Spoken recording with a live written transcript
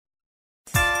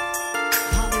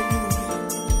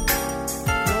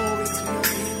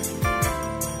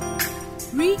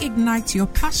reignite your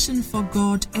passion for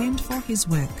God and for His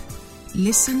work.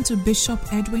 Listen to Bishop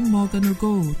Edwin Morgan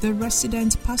Ogo, the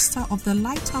resident pastor of the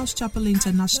Lighthouse Chapel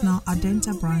International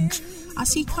Adenta branch,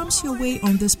 as he comes your way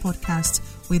on this podcast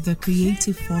with the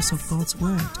creative force of God's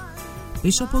Word.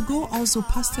 Bishop Ogo also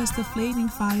pastors the Flaming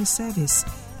Fire Service,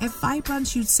 a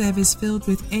vibrant youth service filled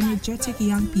with energetic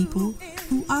young people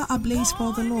who are ablaze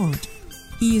for the Lord.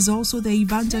 He is also the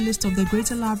evangelist of the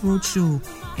Greater Love Roadshow,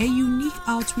 a unique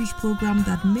outreach program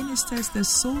that ministers the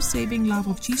soul-saving love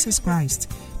of Jesus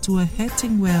Christ to a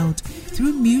hurting world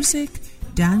through music,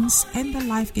 dance, and the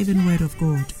life-giving Word of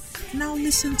God. Now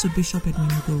listen to Bishop Edwin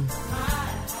Ogo.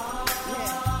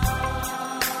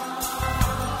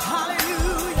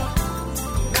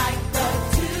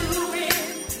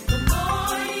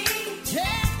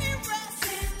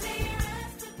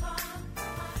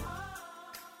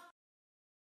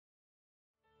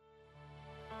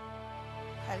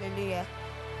 Hallelujah.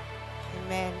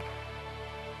 Amen.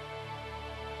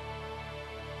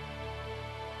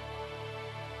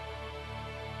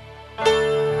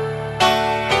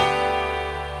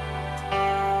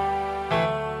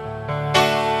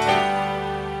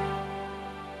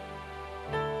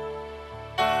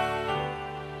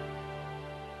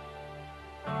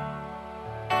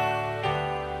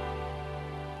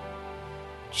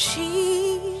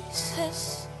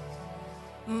 Jesus,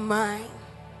 my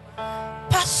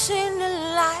passion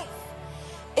in life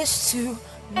is to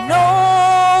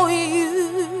know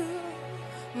you.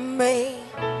 May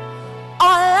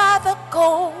all other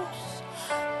goals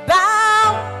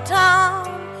bow down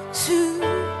to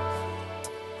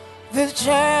the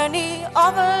journey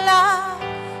of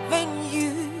loving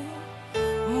you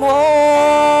more.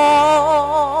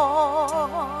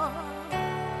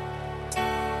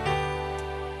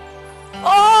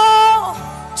 Oh,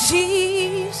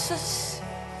 Jesus,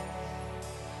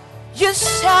 you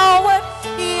showered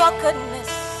your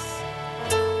goodness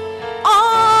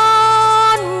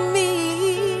on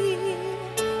me,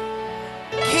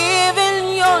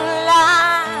 giving your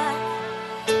life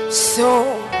so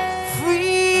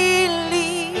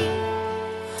freely.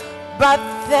 But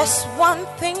there's one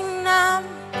thing I'm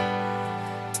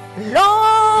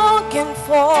longing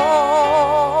for.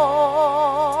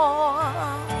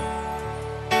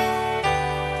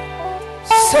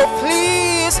 So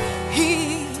please hear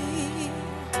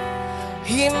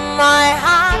my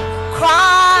heart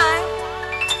cry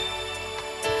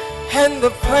and the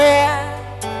prayer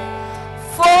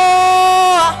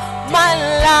for my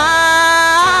life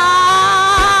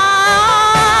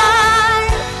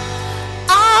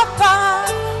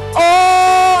above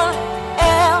all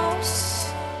else.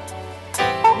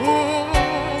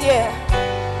 Yeah,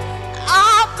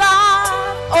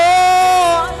 above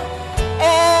all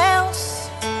else.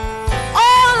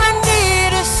 All I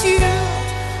need is you.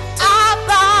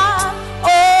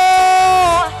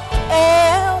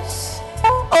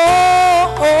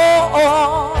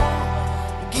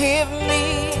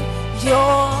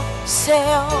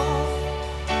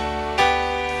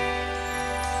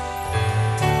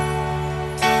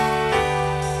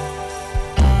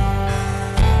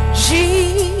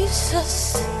 Jesus,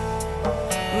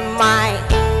 my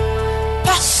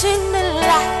passion in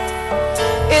life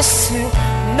is to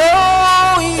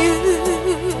know you.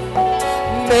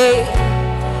 May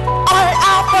all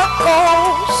other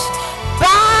goals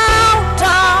bow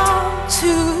down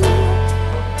to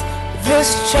this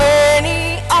journey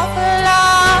of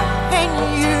loving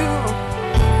you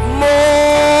more.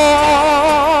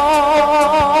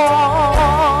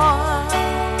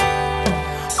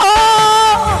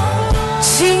 Oh,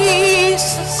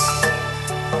 Jesus,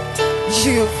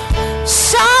 you've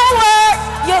showered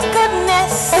your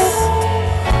goodness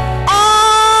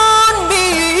on me,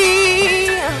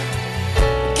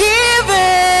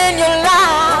 giving your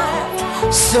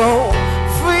life so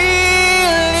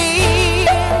freely.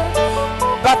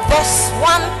 But there's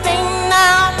one thing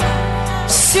I'm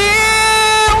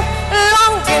still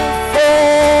longing for.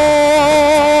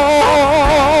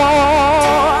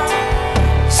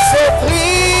 So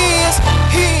please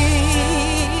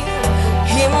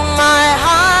hear my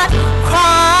heart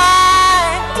cry,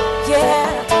 yeah,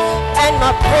 and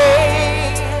my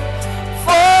prayer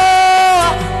for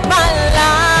my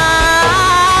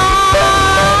life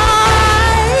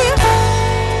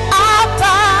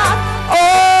above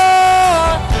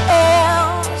all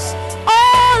else.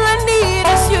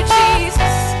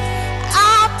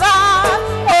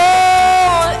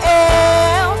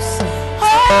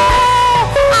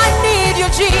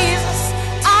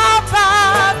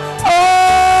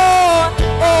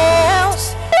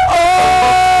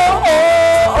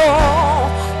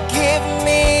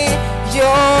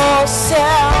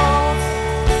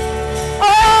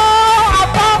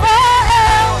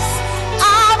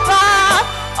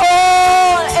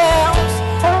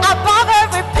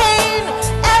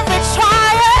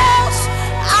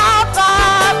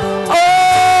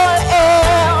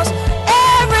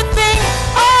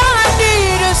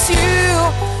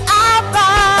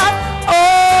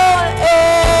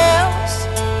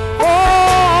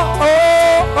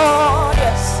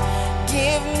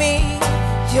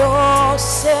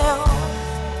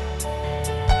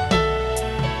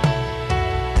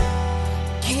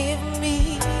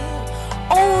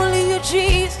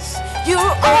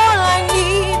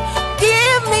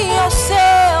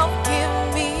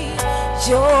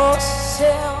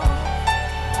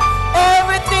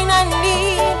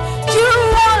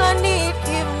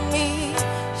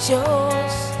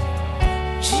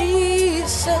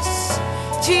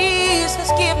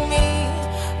 Jesus, give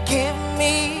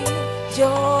me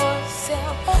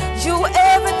yourself. You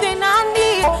everything I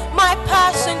need, my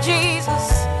passion, Jesus.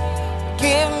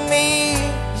 Give me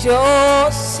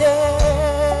yourself.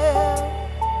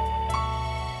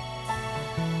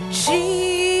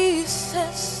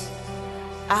 Jesus,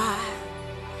 our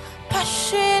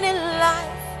passion in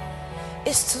life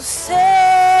is to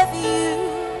serve you.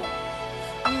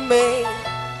 May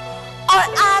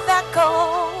all other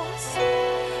goals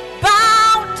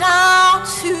bow down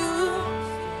to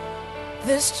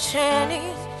this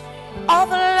journey of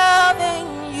loving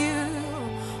you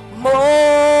more.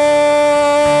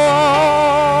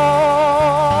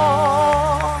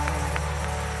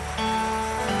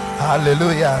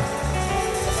 Hallelujah.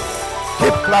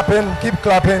 Keep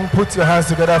clapping. Put your hands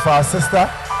together for our sister.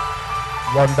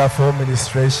 Wonderful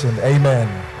ministration. Amen.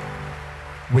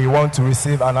 We want to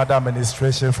receive another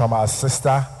ministration from our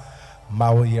sister,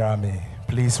 Mao Irami.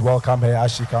 Please welcome her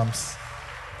as she comes.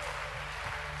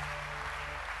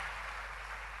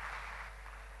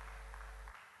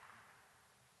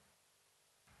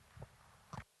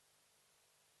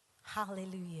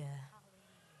 Hallelujah.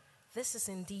 This is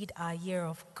indeed our year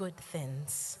of good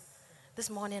things. This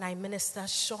morning I minister,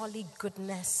 surely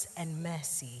goodness and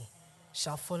mercy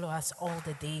shall follow us all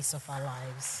the days of our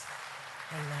lives.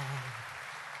 Amen.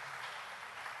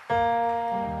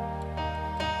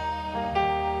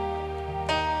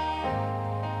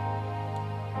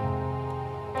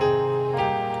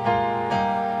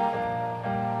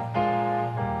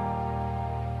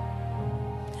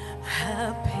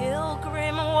 A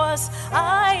pilgrim was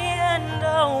I and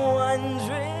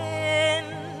wandering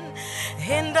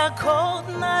in the cold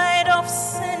night of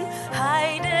sin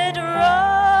I did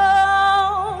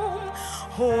roam,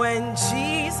 when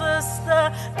Jesus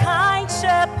the kind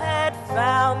shepherd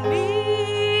found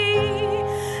me,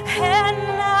 and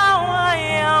now I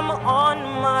am on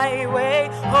my way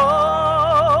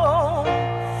home.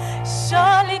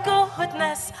 Surely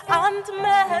goodness and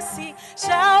mercy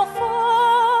shall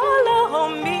follow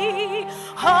me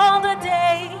all the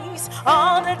days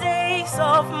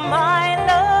of my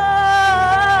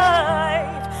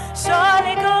life.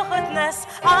 Surely goodness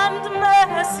and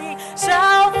mercy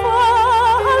shall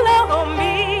follow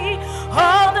me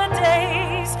all the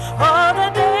days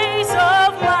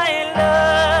of my life.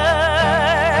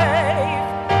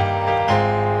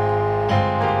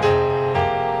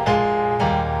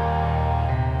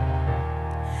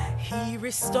 He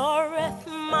restoreth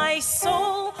my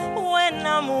soul when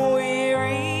I'm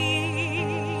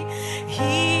weary.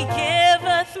 He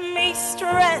giveth me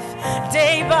strength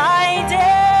day by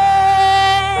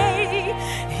day.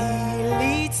 He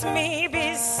leads me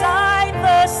beside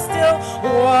the still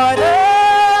waters.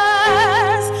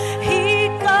 He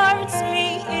guards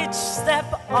me each step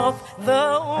of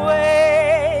the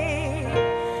way.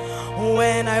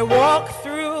 When I walk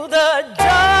through the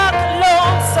dark,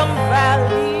 lonesome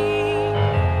valley,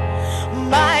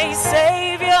 my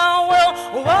Savior will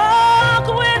walk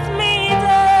with me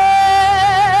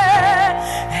there,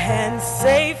 and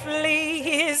safely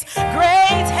His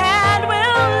great hand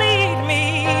will lead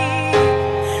me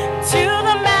to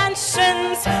the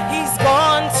mansions He's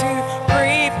gone to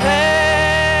prepare.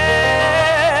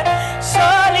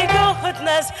 Surely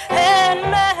goodness and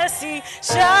mercy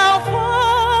shall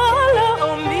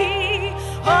follow me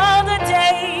all the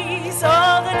days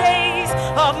of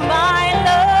my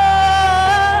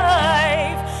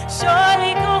life.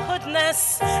 Surely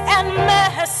goodness and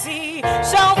mercy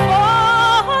shall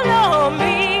follow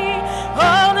me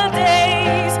all the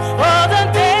days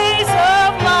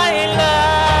of my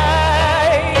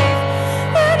life.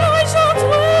 And I shall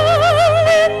dwell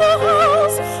in the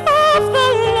house of the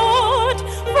Lord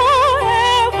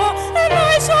forever, and I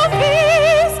shall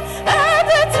feast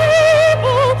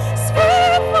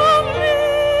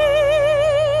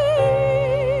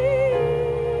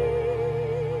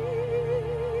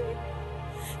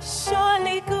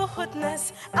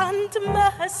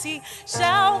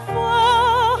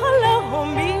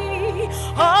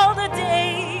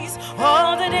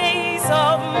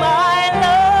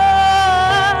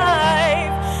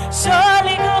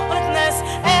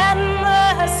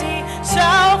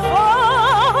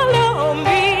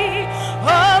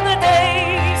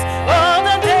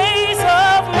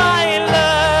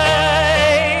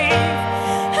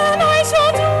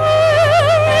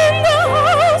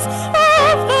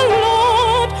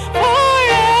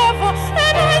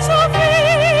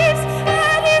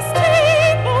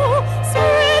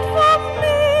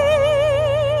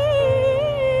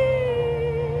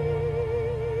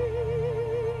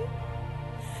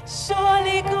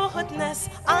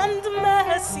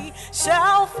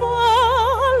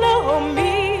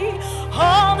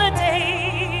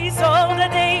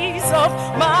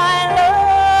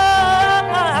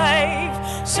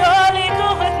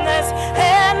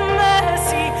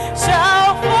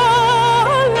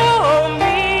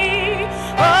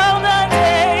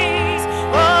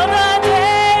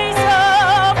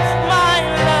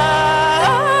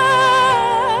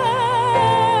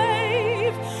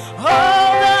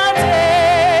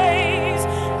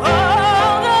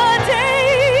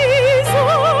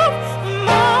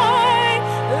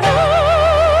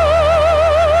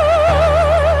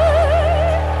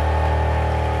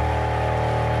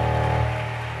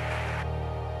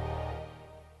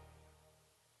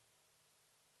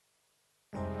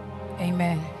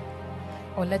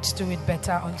Or let's do it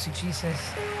better unto Jesus.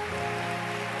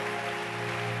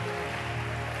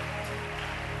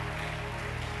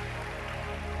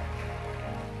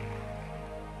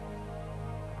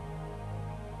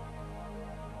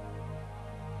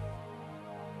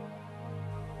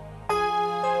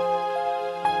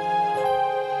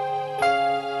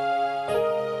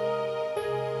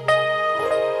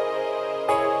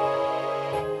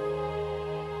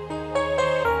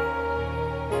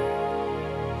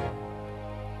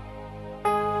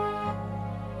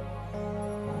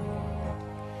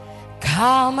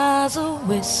 Calm as a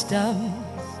wisdom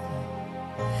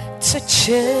to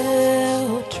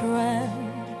children,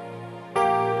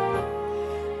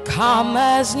 calm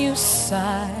as new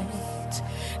sight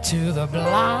to the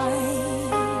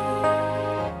blind,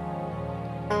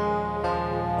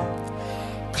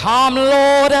 calm,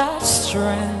 Lord, as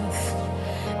strength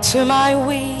to my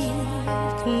weakness.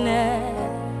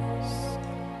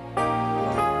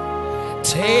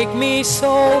 Take me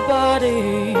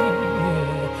soberly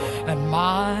and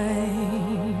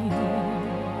mine.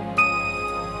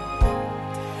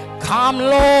 Come,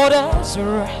 Lord, as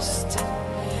rest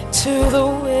to the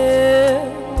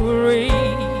weary.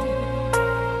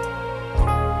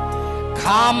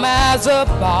 Come as a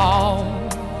balm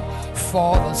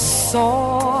for the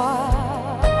sore.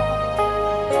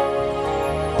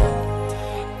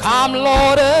 Come,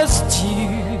 Lord, as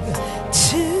dew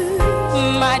to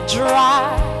my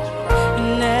dryness.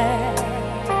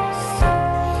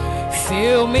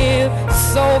 Fill me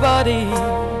soberly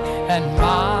and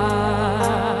mine.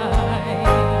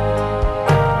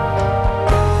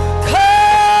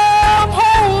 Come,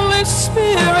 Holy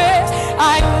Spirit,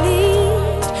 I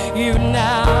need you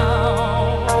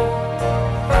now.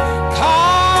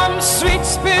 Come, sweet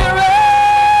Spirit,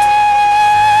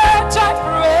 I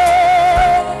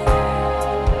pray.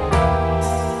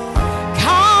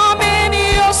 Come in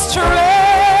your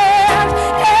strength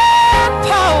and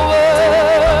power.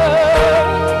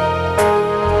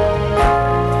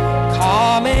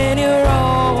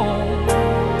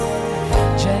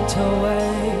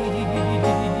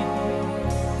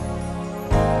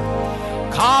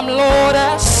 Come, Lord,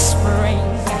 as spring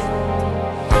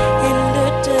in the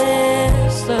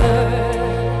desert.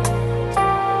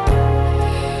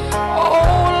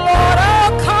 Oh, Lord,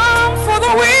 I'll come for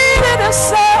the weary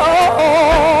soul.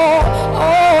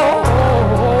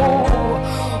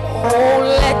 Oh,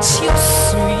 let your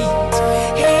sweet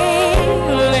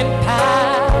healing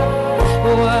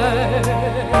power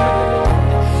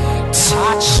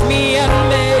touch me and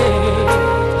make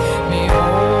me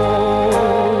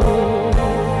whole.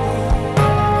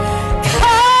 Come,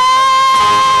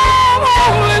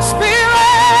 Holy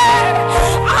Spirit,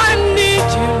 I need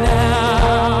you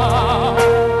now.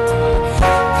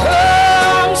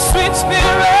 Come, sweet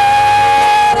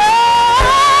Spirit, I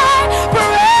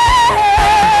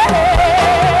pray.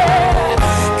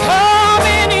 Come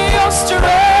in your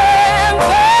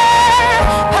strength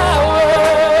and power.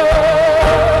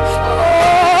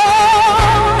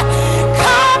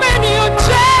 Come in your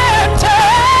gentle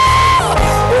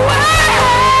way.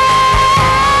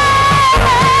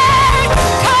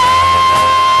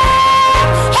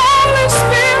 Come, Holy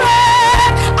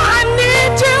Spirit, I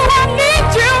need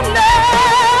you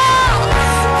now.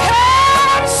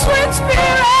 Come, sweet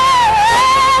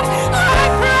Spirit, I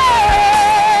pray.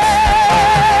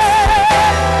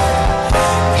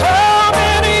 Come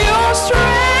in your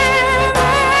strength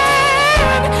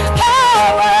and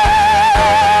power.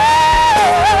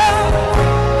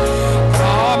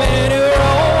 Come in your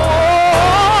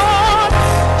own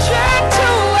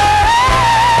gentle way.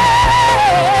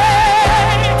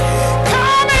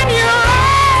 Come in your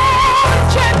own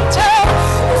gentle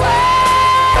way.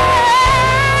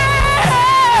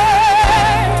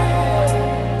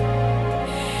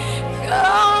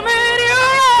 Come in your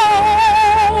own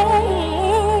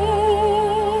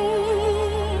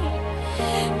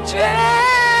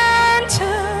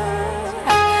gentle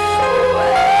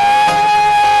way.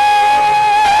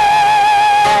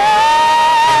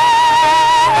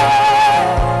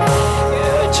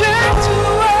 Your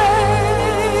gentle way.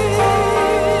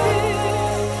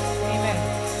 Amen.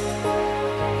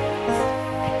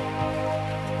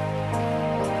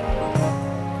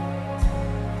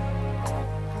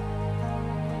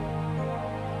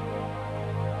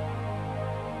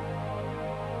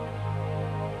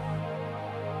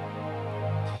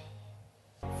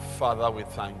 Father, we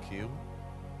thank you.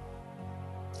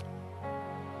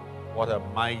 What a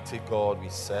mighty God we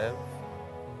serve.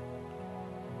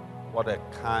 What a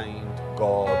kind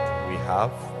God we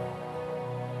have.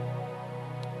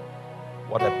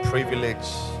 What a privilege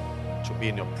to be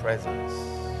in your presence.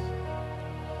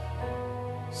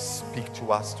 speak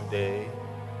to us today.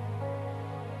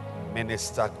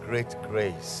 Minister great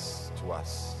grace to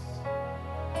us.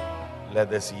 Let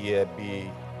this year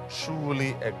be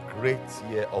truly a great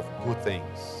year of good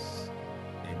things.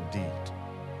 Indeed,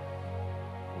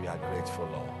 we are grateful,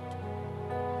 Lord.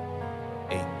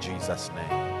 In Jesus'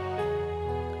 name,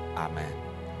 amen.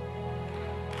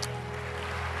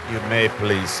 You may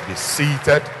please be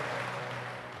seated.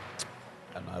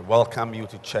 And I welcome you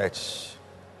to church.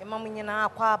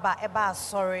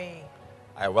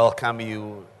 I welcome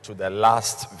you to the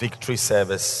last victory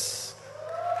service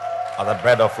at the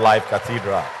Bread of Life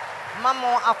Cathedral.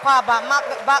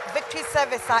 Victory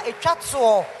service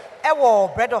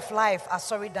Bread of Life.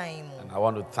 And I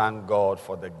want to thank God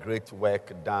for the great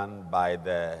work done by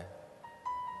the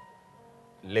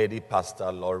Lady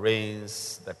Pastor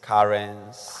Lorenz, the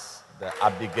Karens, the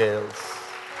Abigails,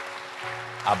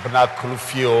 Abna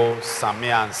Krufio,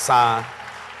 Samia Ansan,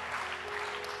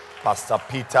 Pastor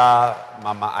Peter,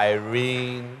 Mama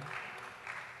Irene,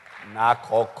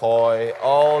 Nakokoi,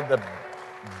 all the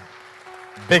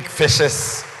big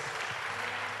fishes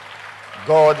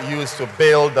God used to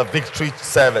build the victory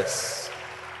service.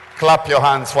 Clap your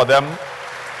hands for them.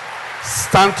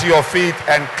 Stand to your feet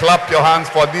and clap your hands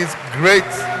for these great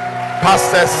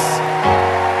pastors.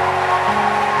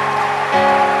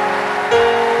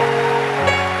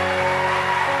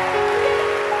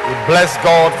 We bless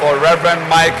God for Reverend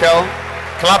Michael.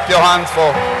 Clap your hands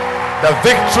for the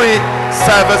victory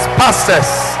service pastors.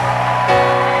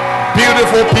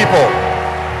 Beautiful people.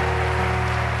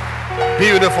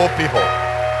 Beautiful people.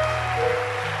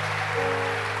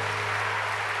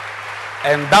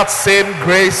 And that same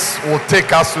grace will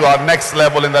take us to our next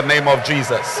level in the name of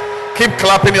Jesus. Keep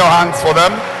clapping your hands for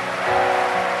them.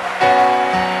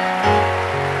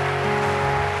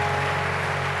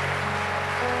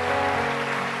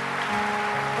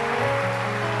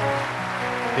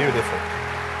 Beautiful.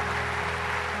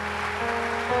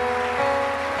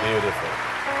 Beautiful.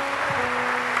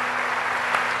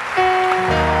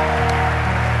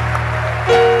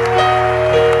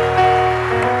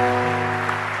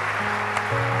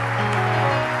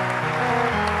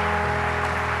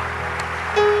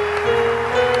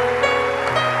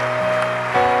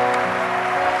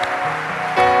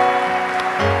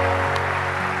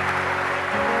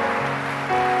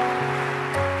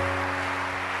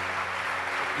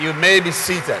 You may be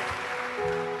seated.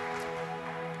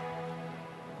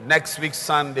 Next week,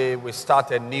 Sunday, we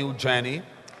start a new journey.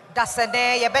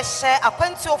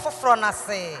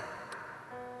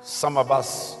 Some of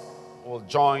us will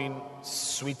join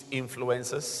Sweet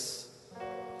Influences,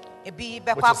 which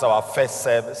is our first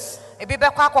service.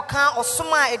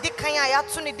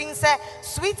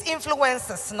 Sweet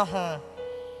Influences.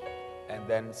 And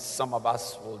then some of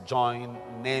us will join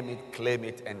Name It, Claim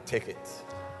It, and Take It.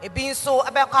 And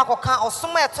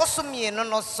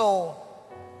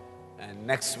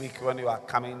next week, when you are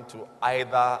coming to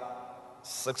either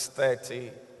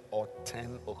 6:30 or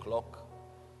 10 o'clock,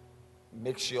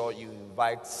 make sure you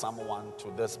invite someone to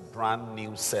this brand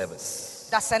new service.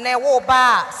 10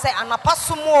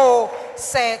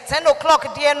 o'clock.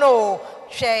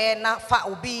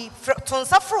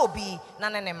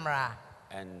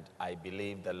 And I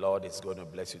believe the Lord is going to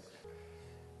bless you.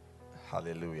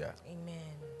 Hallelujah. Amen.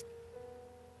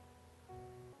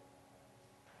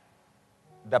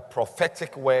 The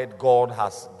prophetic word God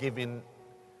has given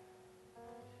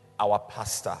our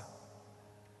pastor,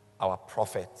 our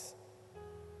prophet,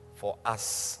 for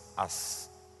us as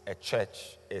a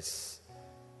church is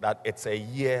that it's a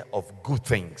year of good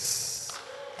things.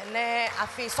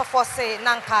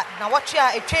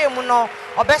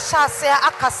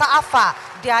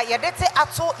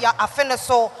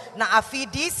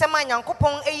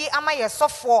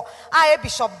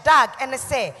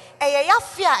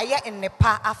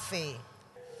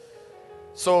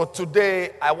 So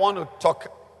today I want to talk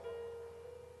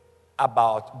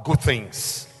about good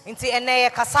things.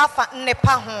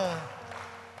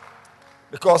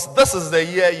 Because this is the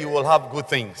year you will have good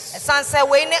things.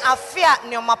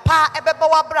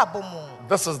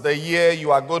 This is the year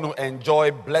you are going to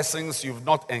enjoy blessings you've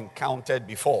not encountered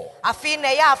before.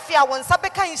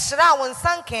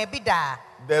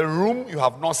 The room you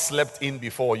have not slept in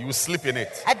before, you sleep in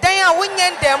it.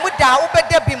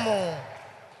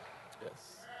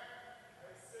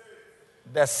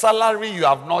 The salary you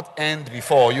have not earned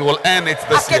before, you will earn it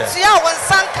this year.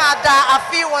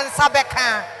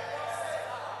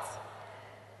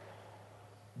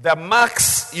 The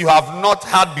marks you have not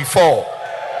had before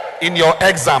in your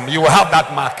exam, you will have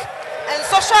that mark.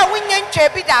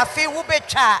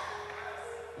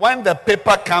 When the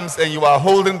paper comes and you are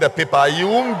holding the paper, you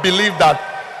won't believe that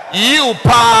You,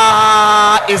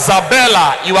 Pa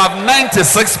Isabella, you have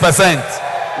 96%.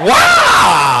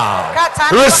 Wow!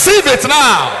 Receive it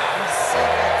now.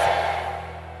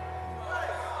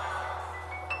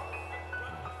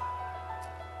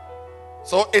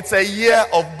 So it's a year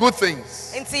of good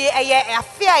things.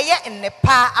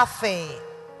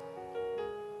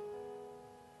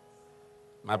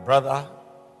 My brother,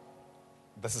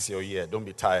 this is your year. Don't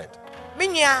be tired.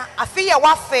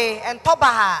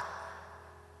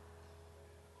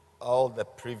 All the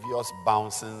previous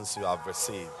bouncings you have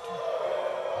received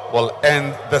will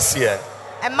end this year.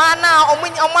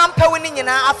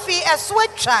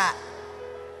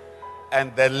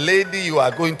 And the lady you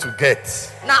are going to get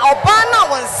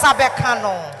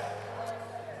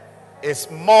is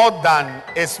more than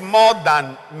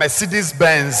Mercedes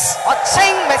Benz. Or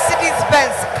chain Mercedes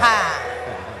Benz car.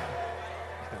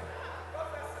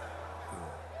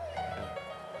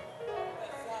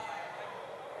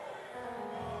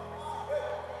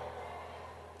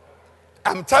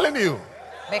 I'm telling you,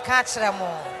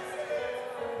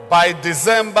 by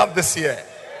December this year,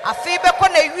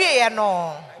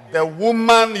 the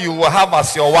woman you will have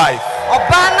as your wife,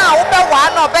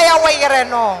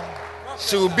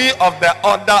 she will be of the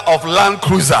order of Land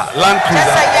Cruiser. Land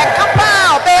Cruiser.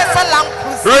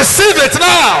 Receive it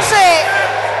now.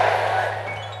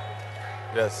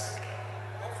 Yes.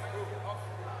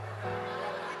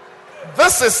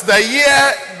 This is the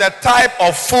year the type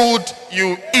of food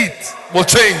you eat will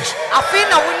change.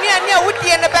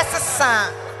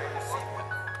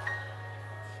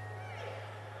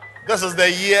 This is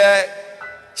the year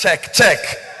check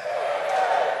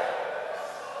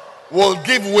will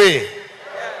give way.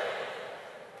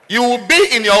 You will be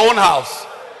in your own house.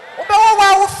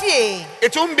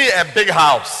 It won't be a big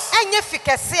house.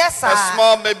 A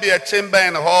small, maybe a chamber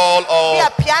and hall or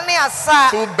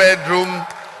 2-bedroom.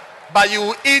 But you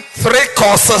will eat 3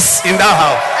 courses in that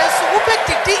house.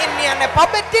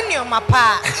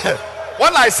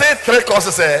 When I say 3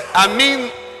 courses, I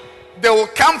mean they will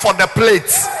come for the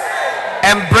plates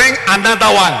and bring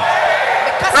another one.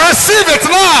 Receive it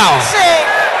now.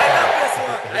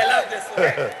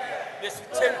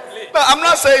 But I'm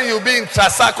not saying you'll be in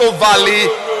Trasaco Valley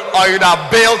or you'd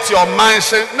have built your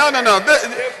mansion. No.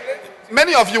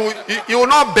 Many of you will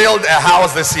not build a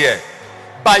house this year.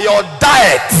 By your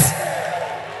diet,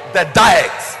 the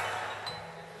diet.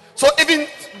 So even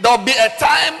there'll be a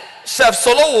time Chef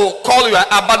Solo will call you,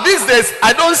 but these days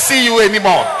I don't see you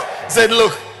anymore. He said,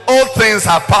 look, all things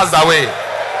have passed away.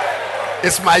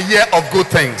 It's my year of good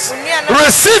things.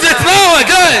 Receive it now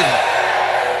again.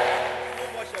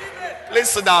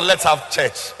 Let's sit down, let's have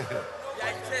church.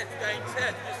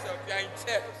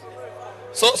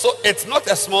 So it's not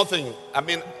a small thing. I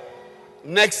mean,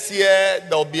 next year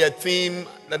there'll be a theme.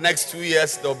 The next 2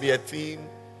 years there'll be a theme.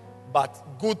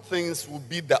 But good things will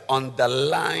be the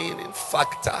underlying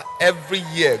factor. Every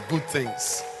year, good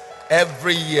things.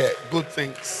 Every year, good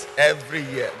things. Every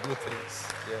year, good things.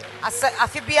 Yeah.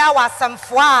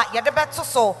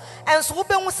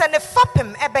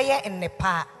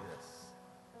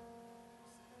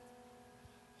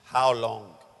 How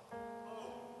long?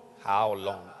 How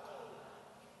long?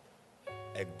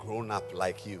 A grown-up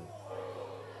like you,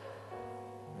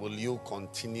 will you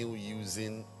continue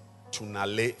using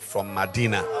Tunale from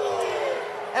Medina?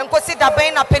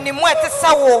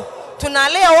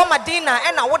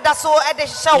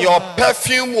 Your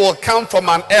perfume will come from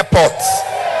an airport.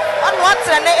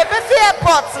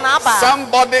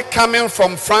 Somebody coming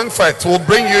from Frankfurt will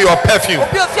bring you your perfume.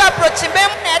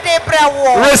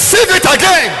 Receive it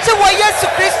again.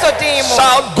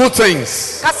 Shout good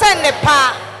things.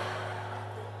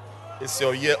 It's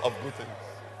your year of good things.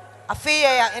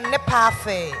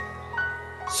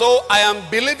 So I am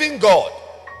believing God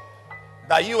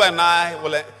that you and I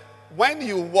will, when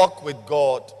you walk with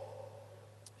God,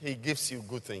 He gives you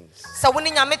good things.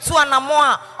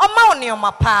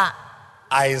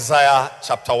 Isaiah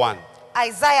chapter 1.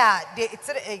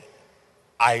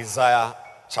 Isaiah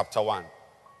chapter 1,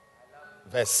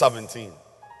 verse 17.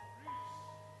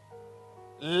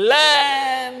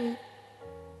 Learn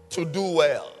to do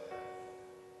well.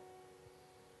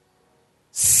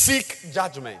 Seek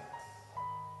judgment.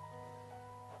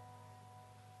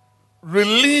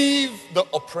 Relieve the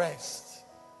oppressed.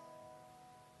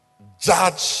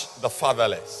 Judge the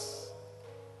fatherless.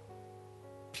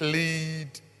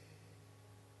 Plead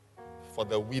for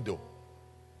the widow.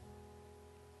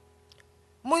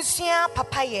 Munsia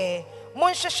papaye,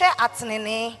 munsheshe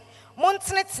atenene,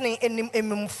 muntenetene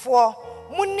emumfo,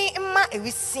 munni mma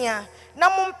ewisia, na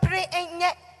mumpre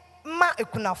enye mma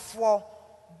ekunafo,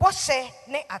 boshe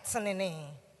ne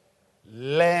atenene.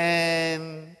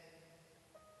 Learn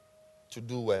to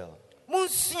do well.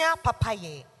 Munsua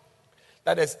papaye.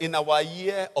 That is, in our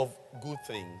year of good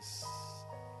things,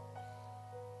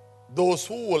 those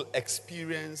who will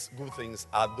experience good things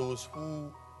are those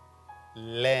who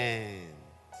learn.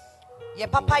 Ye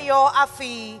papayo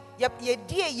afi, ye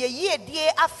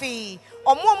die afi.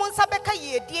 Omo munsa beka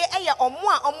ye die eye omo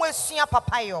a omo esua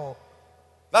papayo.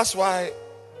 That's why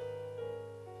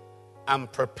I'm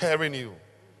preparing you.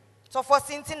 So for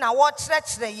sinti na wo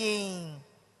chire yin.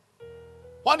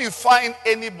 When you find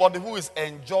anybody who is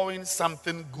enjoying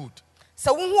something good,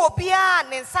 So unhu obia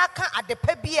ne nsa ka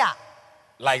adepa bia.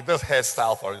 like this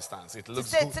hairstyle, for instance, it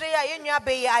looks good.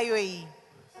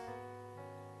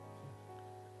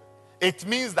 It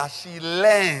means that she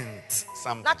learned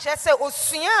something.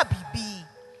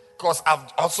 Because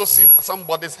I've also seen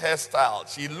somebody's hairstyle.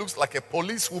 She looks like a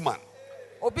policewoman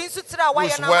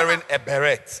who's wearing a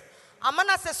beret.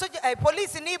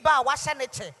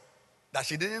 That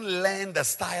she didn't learn the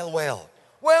style well.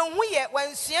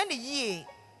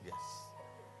 Yes.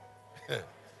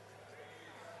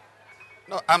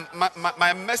 No,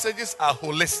 my messages are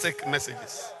holistic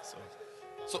messages.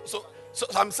 So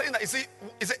I'm saying that, you see,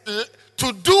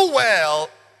 to do well,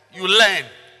 you learn.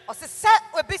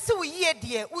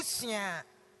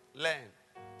 Learn.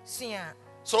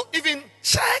 So even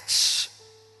church,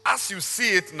 as you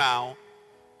see it now,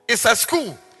 is a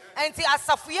school.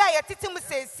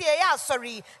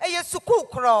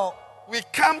 We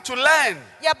come to learn.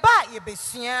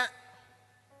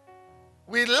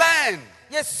 We learn.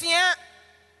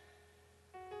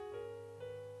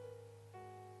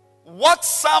 What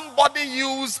somebody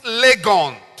used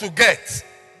Legon to get,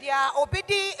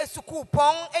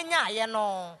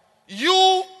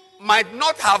 you might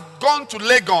not have gone to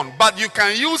Legon, but you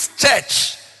can use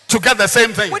church to get the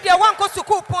same thing.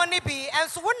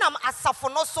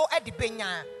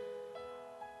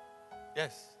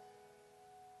 Yes.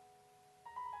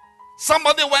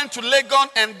 Somebody went to Legon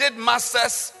and did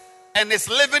masters and is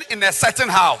living in a certain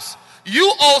house.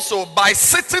 You also, by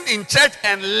sitting in church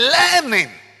and learning,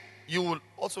 you will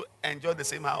also enjoy the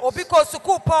same house.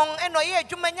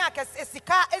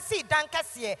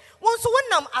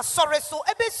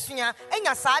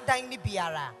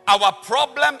 Our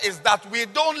problem is that we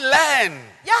don't learn.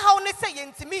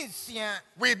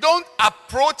 We don't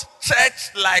approach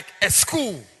church like a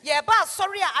school. I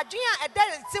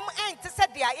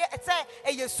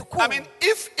mean,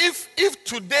 if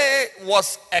today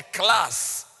was a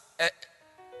class,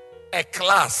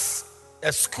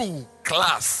 a school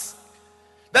class,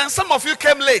 then some of you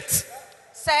came late.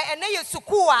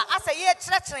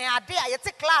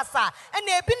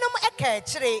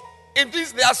 In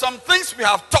this, there are some things we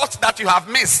have taught that you have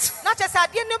missed.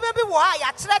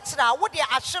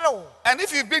 And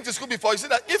if you've been to school before, you see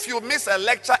that if you miss a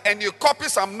lecture and you copy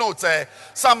some notes,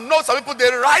 some people,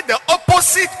 they write the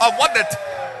opposite of what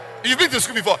you've been to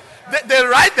school before. They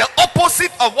write the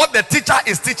opposite of what the teacher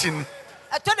is teaching.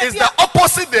 It's the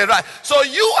opposite they write. So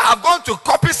you are going to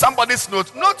copy somebody's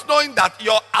notes, not knowing that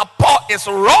your apport is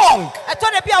wrong.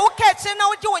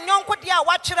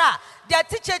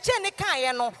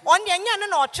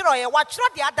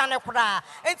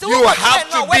 You have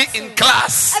to be in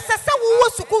class.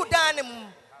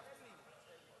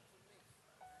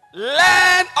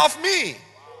 Learn of me.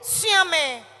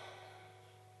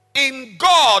 In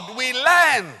God we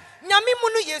learn.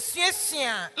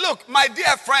 Look, my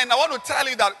dear friend, I want to tell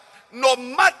you that no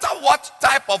matter what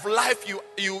type of life you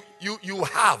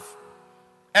have,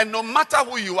 and no matter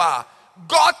who you are,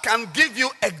 God can give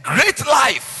you a great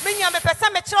life. In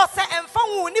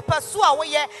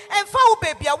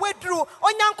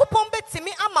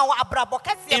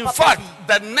fact,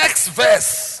 the next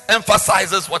verse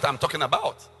emphasizes what I'm talking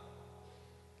about.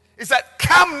 It said,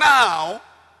 "Come now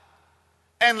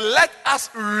and let us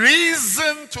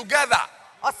reason together."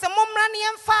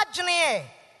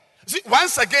 See,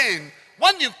 once again,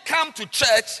 when you come to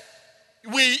church,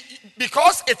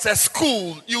 because it's a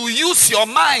school, you use your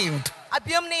mind. Look,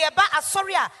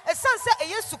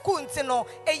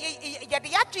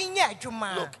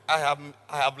 I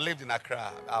have lived in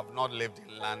Accra. I have not lived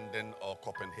in London or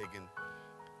Copenhagen.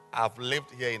 I've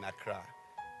lived here in Accra.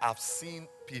 I've seen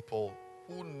people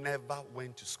who never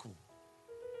went to school,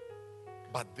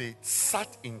 but they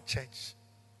sat in church,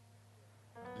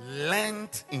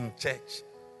 learned in church,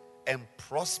 and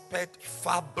prospered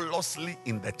fabulously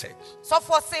in the church.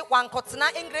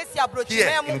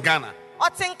 Here in Ghana. I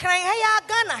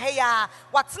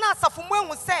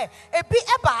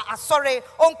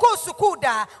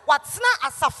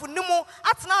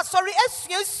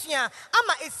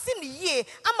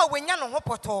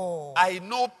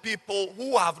know people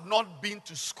who have not been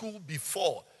to school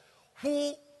before,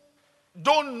 who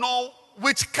don't know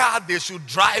which car they should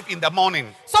drive in the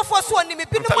morning. So for so ni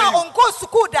binom a onko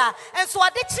school da enso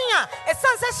adechi a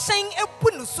esanse shen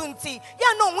ebu no sunti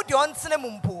ya no hu de ontene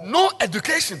mumpo. No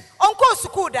education. Onko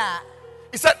school da.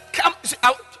 He said, come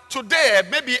today,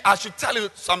 maybe I should tell you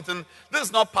something. This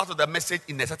is not part of the message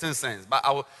in a certain sense, but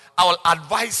I will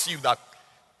advise you that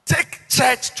take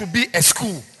church to be a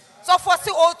school. So for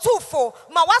si o tufo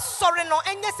ma wa sorry no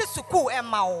enye se school e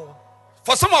ma o.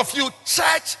 For some of you,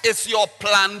 church is your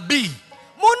plan B.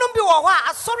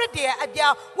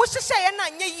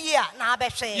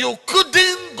 You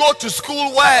couldn't go to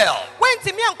school well.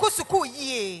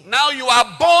 Now you are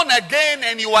born again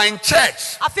and you are in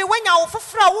church. Come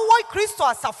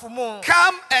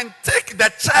and take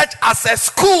the church as a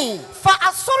school.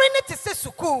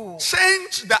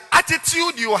 Change the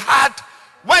attitude you had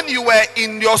when you were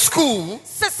in your school.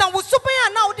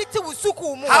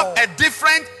 Have a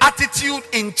different attitude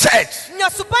in church. And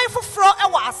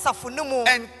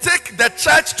take the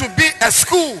church to be a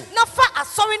school.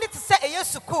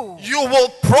 You will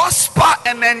prosper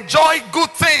and enjoy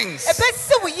good things.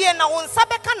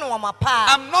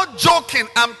 I'm not joking.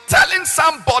 I'm telling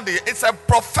somebody, it's a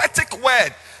prophetic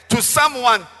word to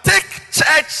someone. Take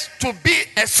church to be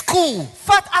a school.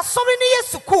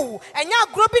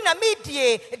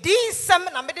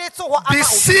 Be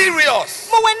serious.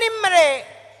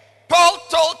 Paul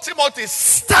told Timothy,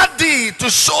 study to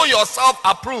show yourself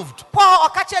approved.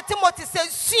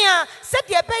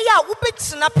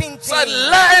 So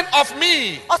learn of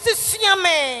me.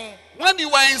 When you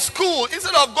were in school,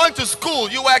 instead of going to school,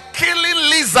 you were killing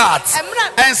lizards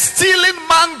and stealing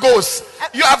mangoes.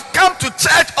 You have come to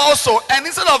church also, and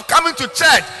instead of coming to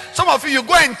church, some of you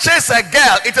go and chase a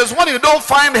girl. It is when you don't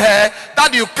find her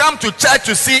that you come to church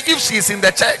to see if she is in the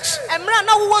church.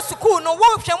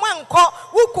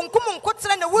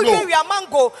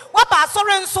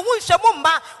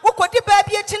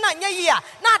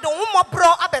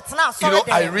 You know,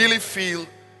 I really feel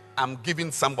I'm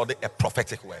giving somebody a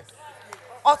prophetic word.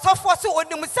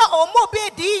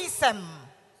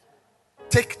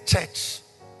 Take church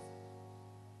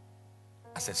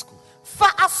as a school.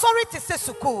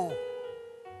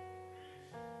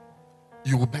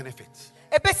 You will benefit.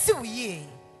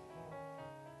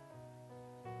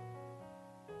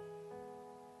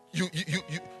 You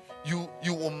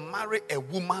will marry a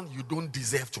woman you don't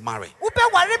deserve to marry.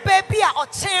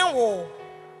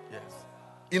 Yes.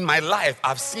 In my life,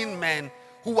 I've seen men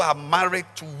who are married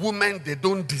to women they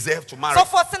don't deserve to marry. Oh,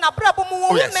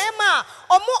 yes.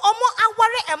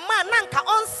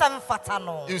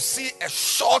 You see a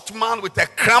short man with a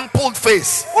crumpled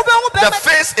face. The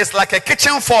face is like a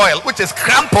kitchen foil, which is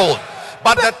crumpled.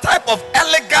 But the type of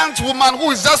elegant woman who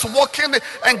is just walking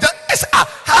and just,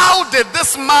 how did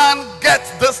this man get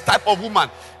this type of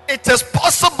woman? It is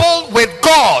possible with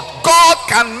God. God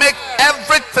can make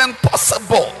everything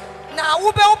possible. Now, now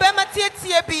look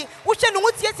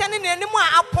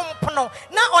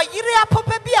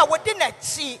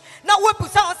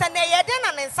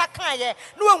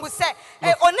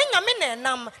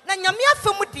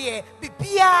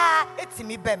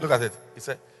at it. He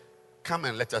said, come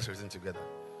and let us reason together.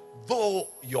 Though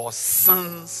your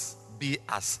sins be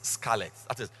as scarlet,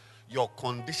 that is, your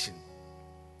condition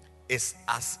is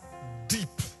as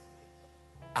deep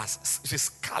as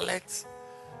scarlet,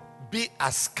 be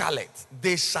as scarlet,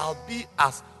 they shall be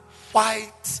as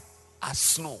white as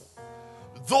snow.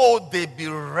 Though they be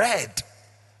red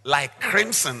like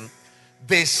crimson,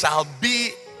 they shall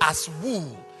be as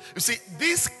wool. You see,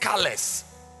 these colors,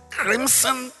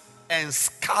 crimson and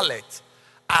scarlet,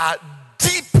 are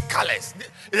deep colors.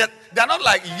 They are not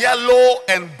like yellow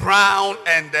and brown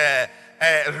and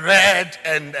red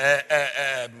and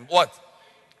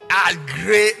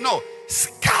gray. No,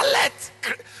 scarlet.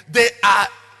 They are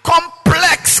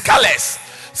complex colors.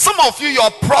 Some of you,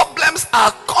 your problems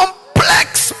are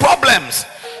complex problems.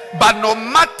 But no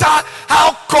matter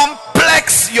how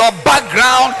complex your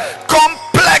background,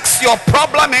 complex your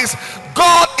problem is,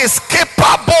 God is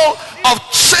capable of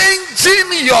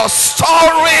changing your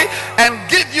story and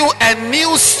give you a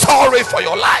new story for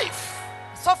your life.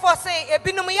 So for say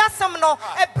ebinum yasam no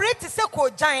e breti se ko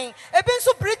jan ebi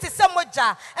nso breti se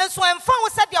moja enso emfa wo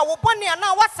se dia wo bone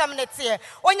na wasam nete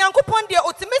onyankopon dia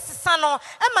otimi sisa no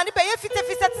e ma ne be ye fite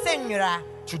te se nwura.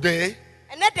 Today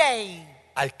day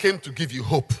I came to give you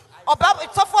hope. And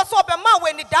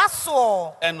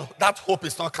that hope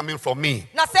is not coming from me.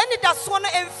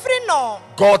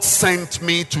 God sent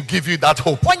me to give you that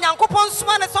hope.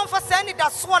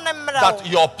 That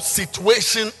your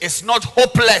situation is not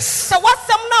hopeless.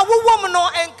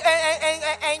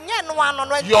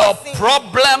 Your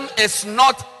problem is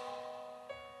not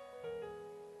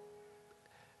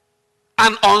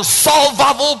an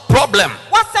unsolvable problem.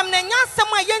 Wasɛm na nya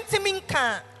asɛm a yɛntimi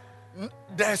nka.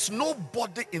 There's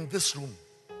nobody in this room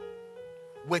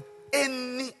with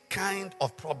any kind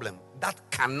of problem that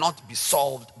cannot be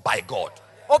solved by God.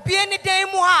 Obie ni dan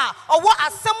mu ha, ɔwɔ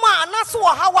asɛm a anaso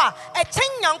wɔ ha wa,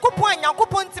 ɛkyɛn Nyankopɔn a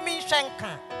Nyankopɔn ntimi nhwɛ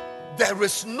nka. There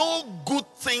is no good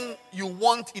thing you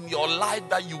want in your life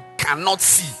that you cannot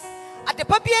see.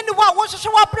 Adepa bia ni wa wo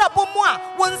hwehwɛ wa brabɔ mu a,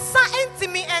 wo nsa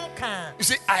ntimi nka. You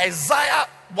see, Isaiah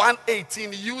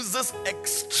 1:18 uses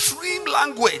extreme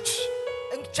language.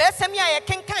 Kyerɛsɛm a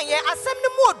yɛkenkan yɛ asɛm no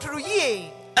mu oduru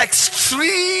yie.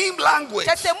 Extreme language.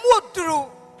 Kyerɛsɛm mu oduru.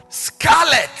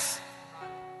 Scarlet.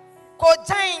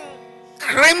 Kogyan.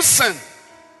 Crimson.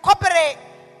 Kɔbere.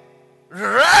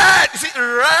 Red. You see,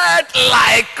 red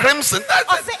like crimson.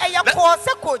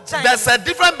 There's a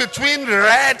difference between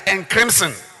red and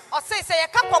crimson.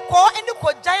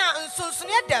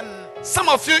 Some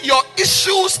of you, your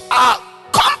issues are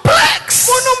complex.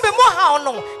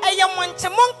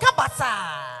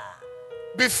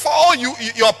 Before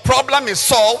your problem is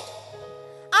solved,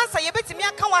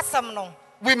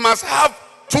 we must have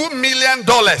 $2 million.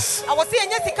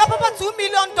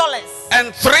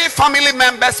 And 3 family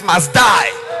members must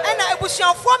die.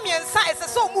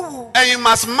 And you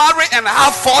must marry and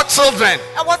have 4 children.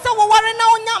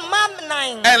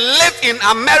 And live in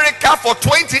America for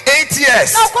 28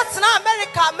 years.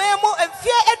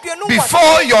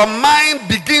 Before your mind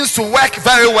begins to work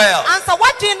very well.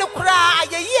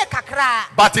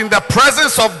 But in the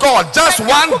presence of God, just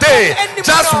one day,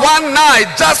 just one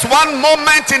night, just one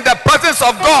moment in the presence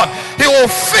of God, He will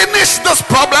finish this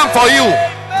problem for you.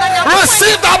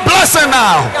 Receive that blessing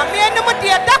now.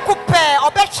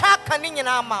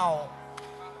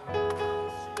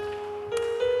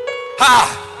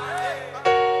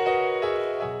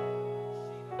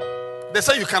 They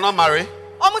say you cannot marry.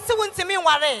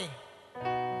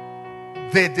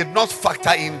 They did not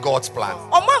factor in God's plan.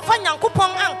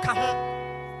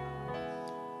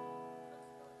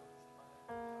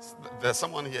 There's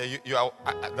someone here.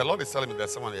 The Lord is telling me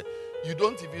there's someone here. You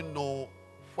don't even know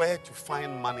where to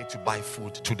find money to buy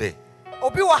food today.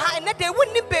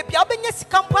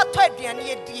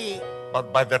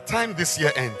 But by the time this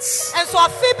year ends,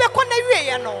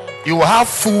 you will have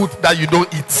food that you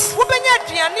don't eat.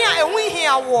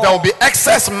 There will be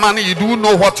excess money, you don't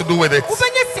know what to do with it.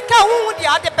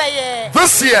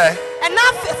 This year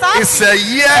is a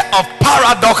year of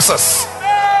paradoxes.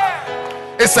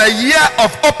 It's a year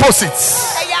of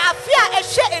opposites.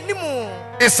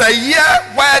 It's a year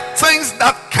where things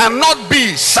that cannot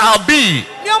be shall be.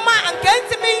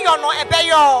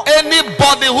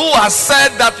 Anybody who has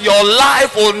said that your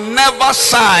life will never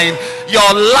shine, your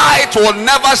light will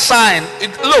never shine.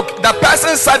 Look, the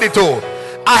person said it all.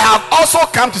 I have also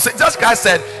come to say, just guy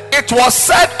said, it was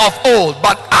said of old,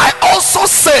 but I also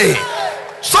say.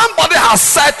 Somebody has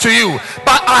said to you,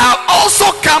 but I have also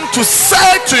come to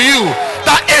say to you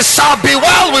that it shall be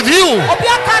well with you.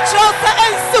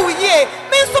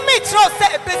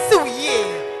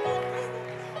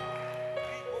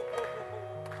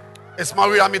 Is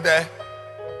Mariami there?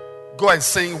 Go and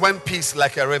sing When Peace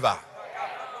Like a River.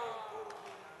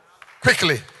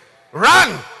 Quickly.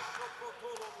 Run.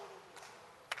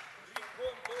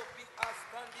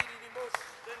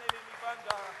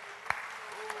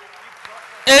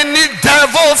 Any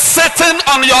devil sitting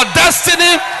on your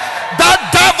destiny, that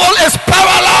devil is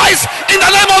paralyzed in the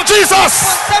name of Jesus.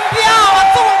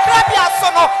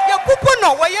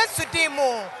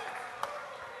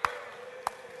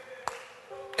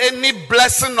 Any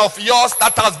blessing of yours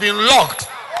that has been locked.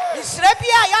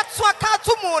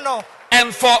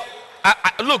 And for,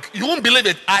 look, you won't believe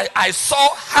it. I saw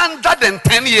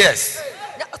 110 years.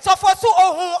 For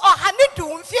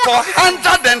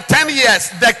 110 years,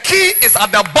 the key is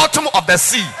at the bottom of the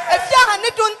sea.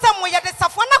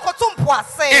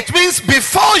 It means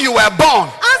before you were born.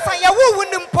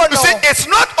 You see, it's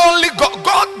not only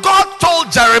God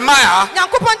told Jeremiah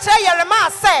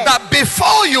that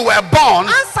before you were born,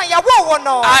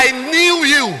 I knew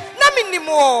you.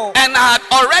 And I had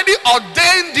already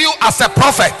ordained you as a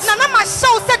prophet.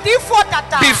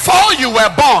 Before you were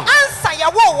born,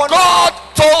 God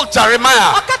told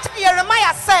Jeremiah, He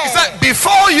said,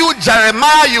 before you,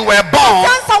 Jeremiah, you were born,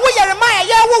 I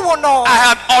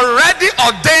had already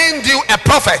ordained you a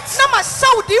prophet. You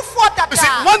see,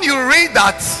 when you read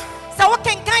that, when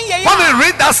you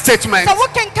read that statement,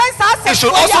 it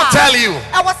should also tell you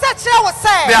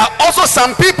there are also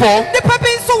some people,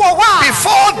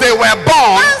 before they were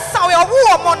born,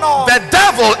 the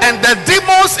devil and the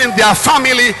demons in their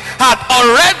family had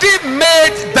already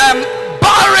made them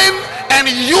barren and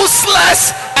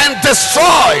useless and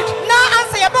destroyed.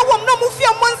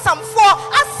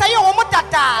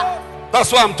 That's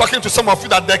why I'm talking to some of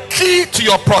you that the key to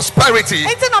your prosperity,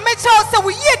 you are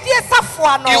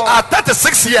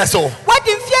 36 years old, but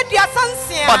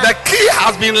the key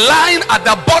has been lying at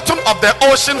the bottom of the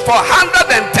ocean for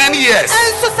 110 years.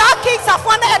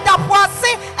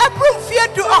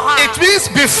 It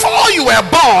means before you were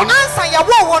born,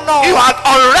 you had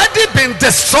already been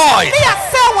destroyed.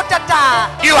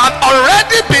 You had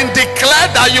already been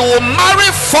declared that you will marry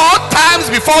 4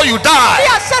 times before you die.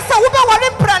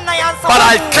 But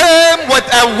I came with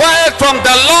a word from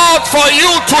the Lord for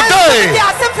you today.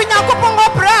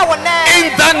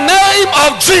 In the name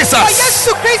of Jesus.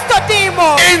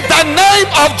 In the name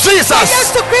of Jesus.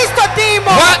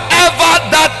 Wherever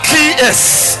that key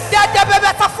is.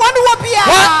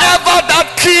 Wherever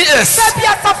that key is.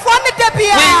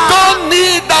 We don't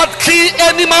need that key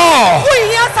anymore.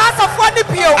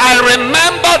 I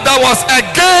remember there was a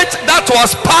gate that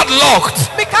was padlocked.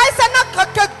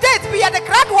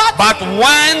 But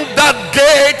when that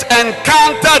gate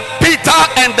encountered Peter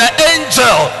and the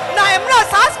angel,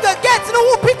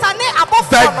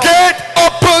 the gate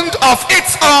opened of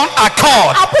its own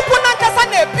accord.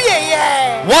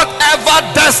 Whatever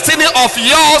destiny of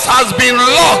yours has been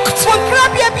locked,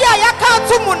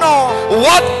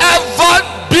 whatever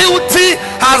beauty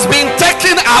has been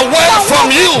taken away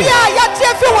from you,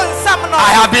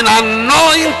 I have been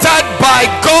anointed by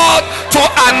God to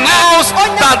announce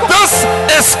that this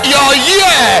is your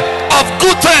year of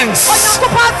good things, that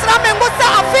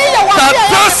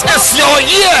this is your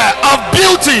year of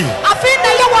beauty.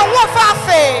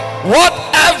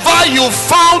 Whatever you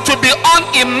found to be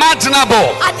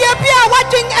unimaginable,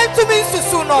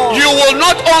 you will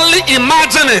not only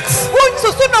imagine it,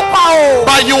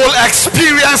 but you will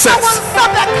experience it.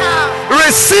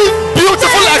 Receive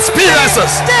beautiful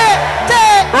experiences.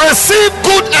 Receive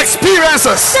good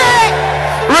experiences.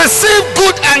 Receive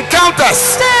good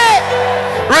encounters.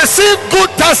 Receive good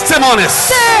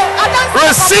testimonies.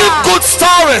 Receive good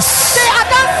stories.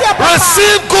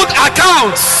 Receive good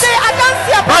accounts.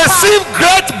 Receive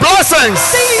great blessings.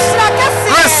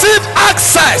 Receive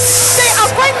access.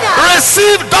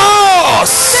 Receive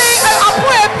doors.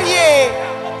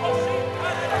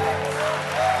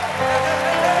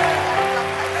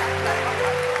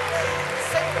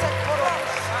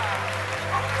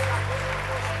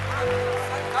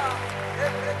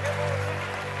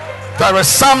 There is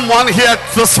someone here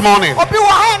this morning who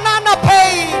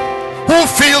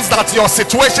feels that your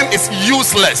situation is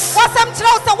useless and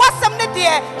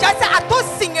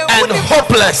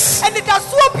hopeless.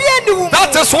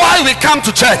 That is why we come to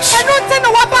church.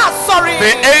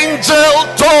 The angel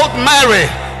told Mary,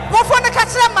 when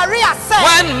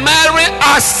Mary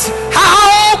asked,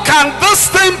 how can this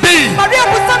thing be?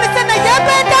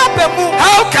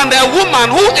 How can a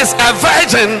woman who is a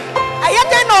virgin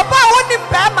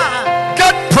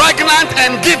get pregnant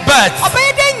and give birth?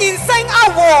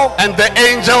 And the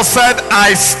angel said,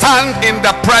 I stand in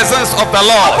the presence of the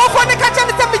Lord.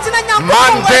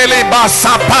 Mandeli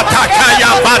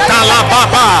basapatakaya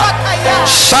batalababa.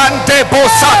 Shante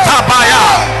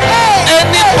bosatabaya.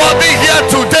 Anybody here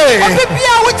today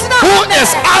who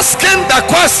is asking the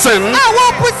question,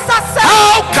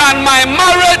 how can my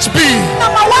marriage be?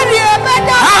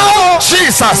 How,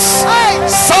 Jesus?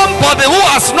 Somebody who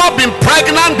has not been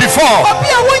pregnant before,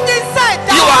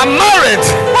 you are married,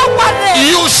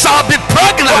 you shall be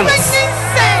pregnant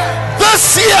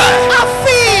this year.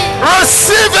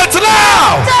 Receive it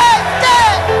now.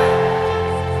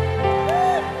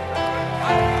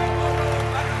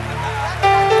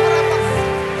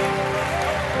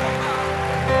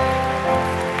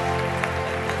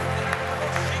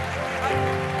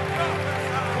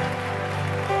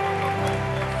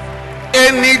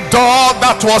 Any door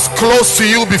that was closed to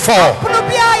you before,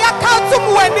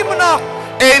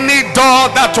 any door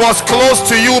that was closed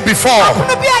to you before,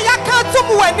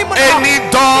 any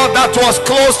door that was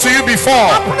closed to you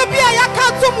before,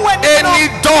 any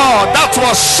door that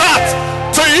was shut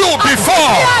to you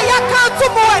before,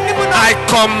 I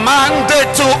command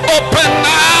it to open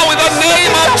now in the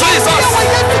name of Jesus.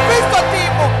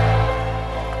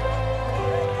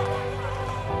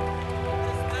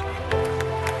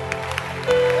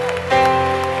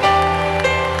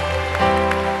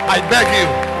 I beg you,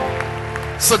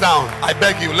 sit down. I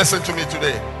beg you, listen to me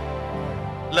today.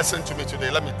 Listen to me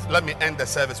today. Let me end the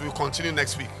service. We'll continue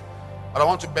next week. But I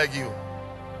want to beg you.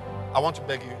 I want to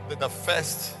beg you that the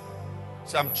first,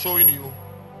 so I'm showing you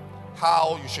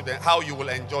how you will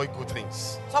enjoy good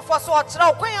things. Look,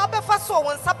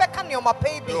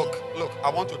 I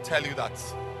want to tell you that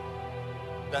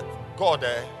God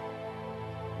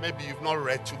Maybe you've not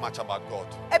read too much about God.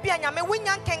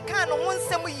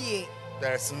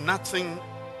 There is nothing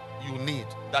you need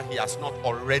that He has not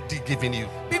already given you.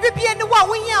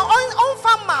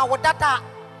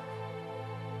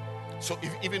 So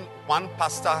if even one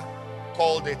pastor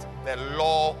called it the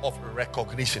law of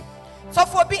recognition.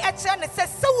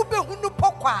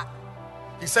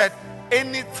 He said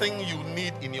anything you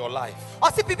need in your life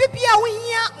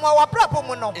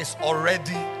is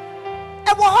already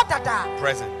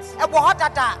present,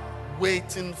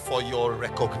 waiting for your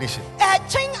recognition.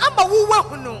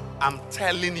 I'm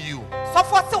telling you,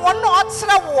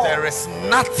 there is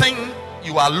nothing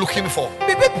you are looking for.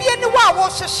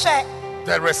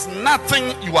 There is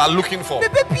nothing you are looking for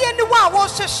that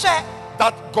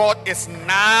God is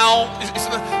now.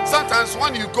 Sometimes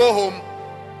when you go home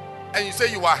and you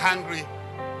say you are hungry,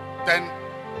 then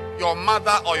your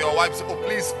mother or your wife says, oh,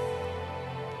 please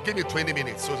give me 20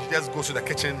 minutes. So she just goes to the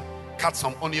kitchen, cuts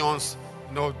some onions,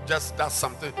 just does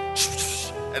something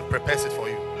and prepares it for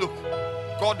you. Look,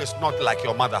 God is not like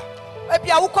your mother. God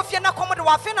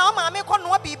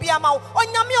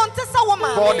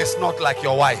is not like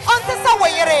your wife.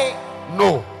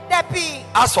 No.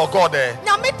 As for God,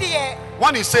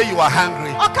 when you say you are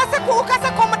hungry,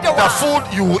 the food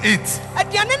you will eat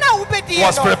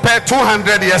was prepared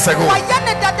 200 years ago.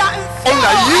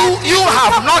 You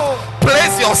have not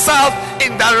placed yourself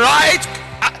in the right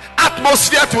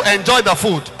atmosphere to enjoy the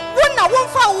food.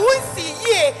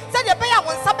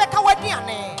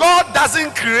 God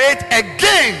doesn't create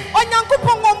again.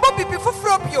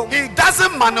 He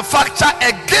doesn't manufacture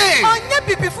again.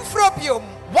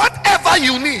 Whatever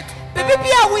you need,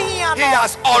 He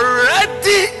has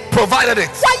already provided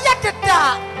it.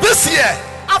 This year,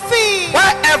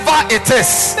 wherever it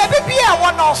is,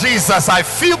 Jesus, I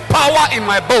feel power in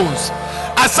my bones.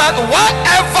 I said,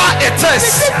 wherever it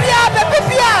is,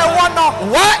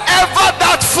 wherever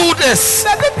that food is,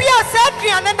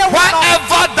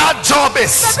 wherever that job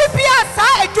is,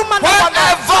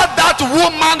 wherever that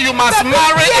woman you must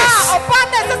marry is,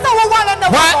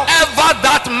 wherever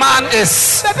that man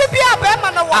is,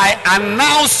 I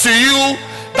announce to you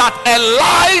that a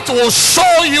light will show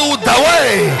you the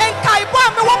way.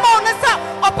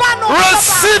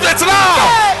 Receive it now.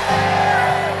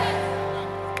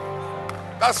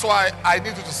 That's why I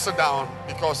need you to sit down,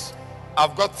 because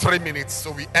I've got 3 minutes,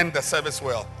 so we end the service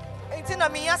well. The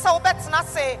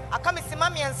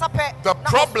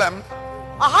problem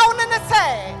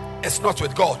is not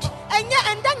with God.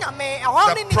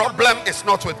 The problem is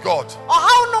not with God.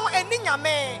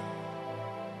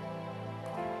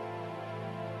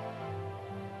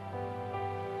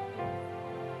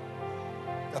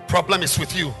 The problem is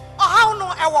with you.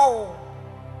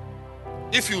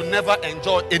 If you never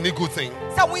enjoy any good thing,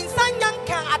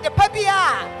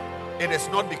 it is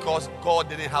not because God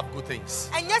didn't have good things.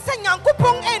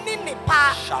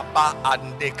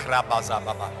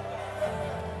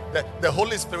 The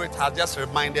Holy Spirit has just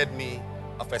reminded me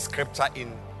of a scripture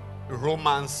in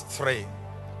Romans 3.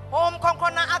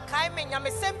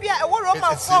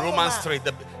 It's in Romans 3.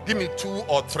 Give me 2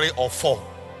 or 3 or 4.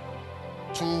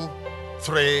 2,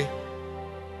 3,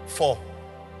 4.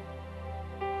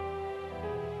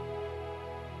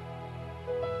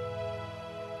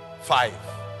 Five.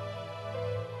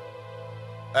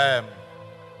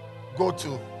 Go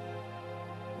to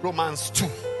Romans 2.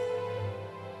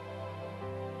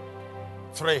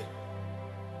 3.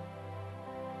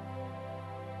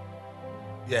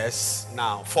 Yes,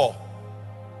 now 4.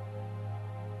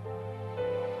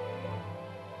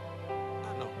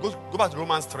 No, go back to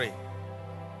Romans 3.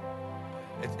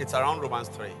 It's around Romans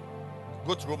 3.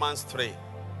 Go to Romans 3.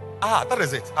 That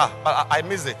is it. But I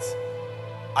missed it.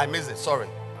 Sorry.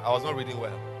 I was not reading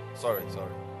well. Sorry.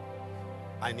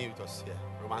 I knew it was here.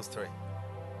 Romans 3.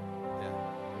 Yeah.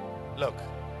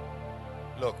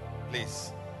 Look,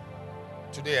 please.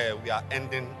 Today we are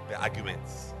ending the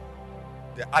arguments.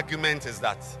 The argument is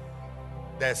that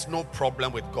there's no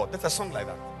problem with God. There's a song like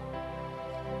that.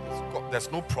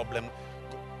 There's no problem.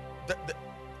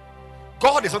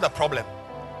 God is not the problem.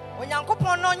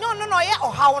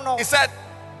 He said,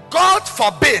 God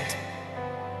forbid.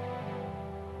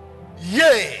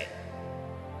 Yea.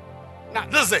 Now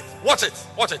this is it. Watch it.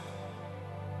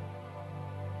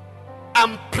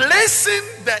 I'm placing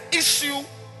the issue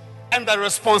and the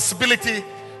responsibility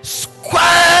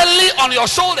squarely on your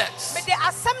shoulders.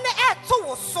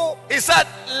 He said,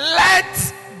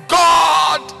 let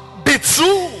God be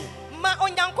true,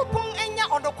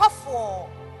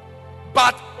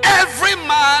 but every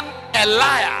man a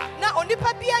liar.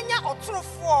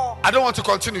 I don't want to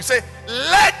continue. Say,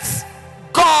 let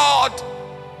God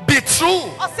be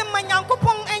true,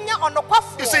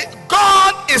 You see,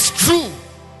 God is true,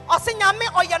 but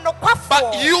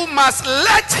you must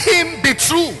let him be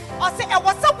true.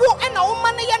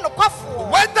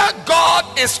 Whether God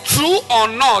is true or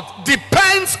not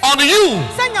depends on you.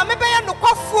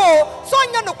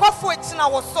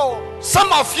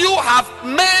 Some of you have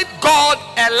made God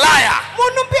a liar.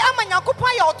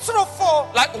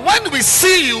 Like when we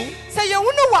see you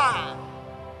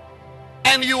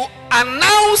and you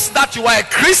announce that you are a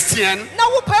Christian,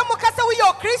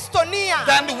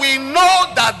 then we know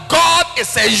that God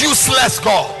is a useless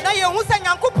God.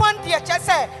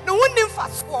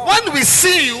 When we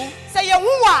see you,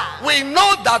 we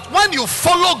know that when you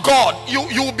follow God, you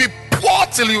will be poor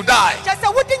till you die.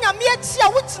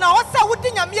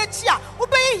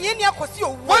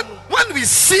 When we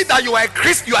see that you are a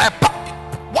Christian,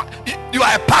 you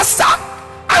are a pastor,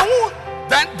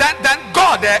 then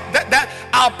God, then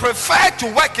I'll prefer to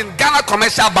work in Ghana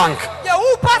Commercial Bank. You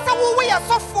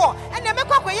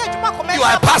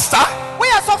are a pastor.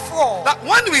 That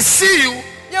when we see you,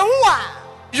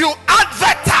 you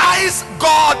advertise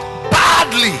God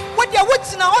badly.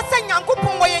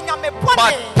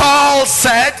 But Paul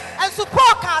said,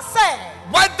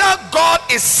 whether God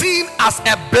is seen as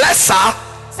a blesser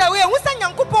or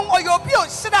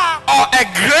a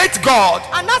great God,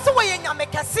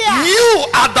 you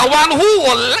are the one who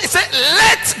will say,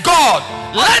 let God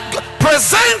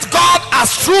present God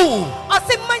as true.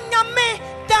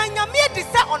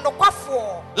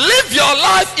 Live your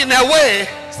life in a way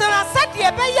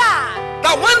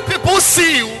that when people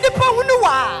see you,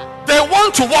 they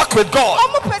want to walk with God.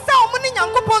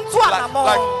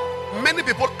 Like many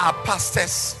people are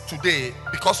pastors today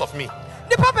because of me.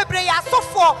 Yeah.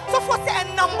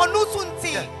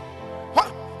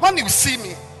 When you see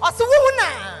me,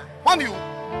 when you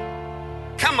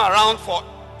come around for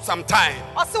some time,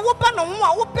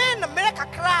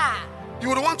 you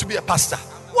would want to be a pastor.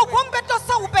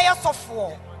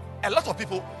 A lot of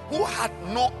people who had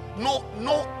no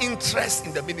interest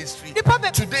in the ministry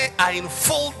today are in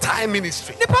full-time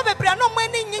ministry.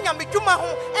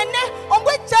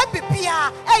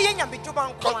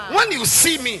 When you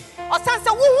see me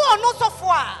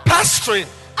pastoring,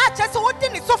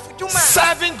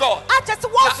 serving God, now,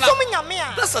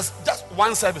 this is just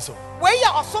one service.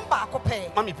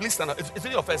 Mommy, please stand up. If it's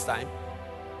your first time,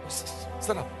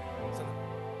 stand up.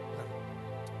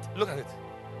 Look at it.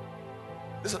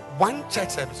 This is one church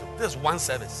service. This is one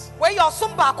service.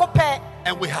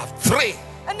 And we have three.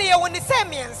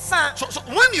 So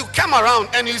when you come around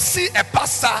and you see a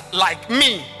pastor like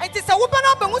me,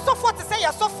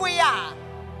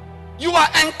 you are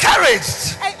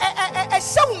encouraged that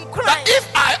if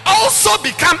I also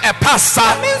become a pastor,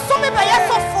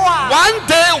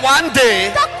 one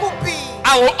day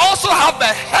I will also have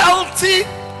a healthy,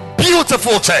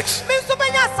 beautiful church.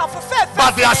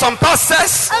 But there are some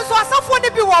pastors,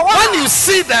 when you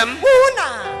see them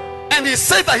and you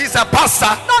say that he's a pastor,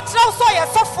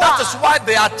 that is why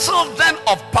they are children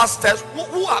of pastors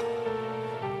who are,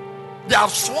 they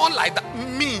have sworn like that,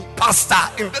 me pastor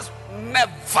in this,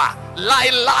 never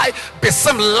lie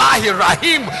bismillahi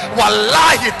rahim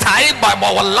wallahi taiba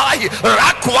wallahi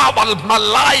rakwa wal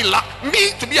malaila,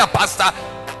 me to be a pastor.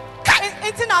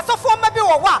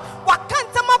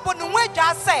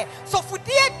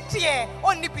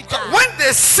 When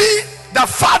they see the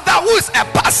father who is a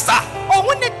pastor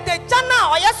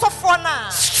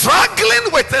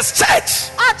struggling with his church,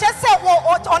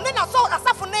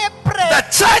 the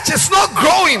church is not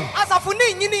growing.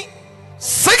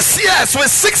 6 years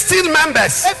with 16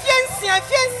 members.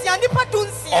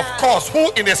 Of course,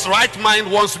 who in his right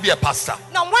mind wants to be a pastor?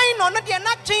 I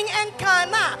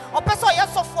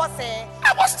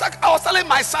was telling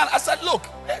my son, I said, look,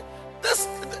 this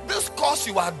course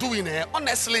you are doing here,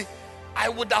 honestly, I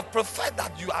would have preferred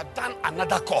that you had done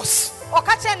another course. He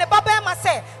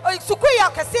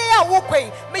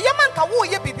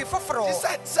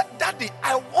said, Daddy,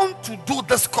 I want to do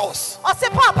this course.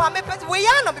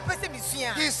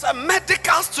 He's a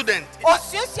medical student.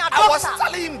 I was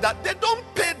telling him that they don't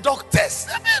pay doctors.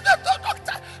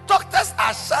 Doctors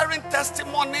are sharing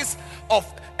testimonies of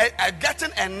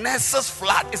getting a nurse's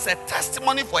flat. It's a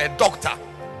testimony for a doctor.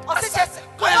 I said,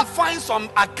 go and find some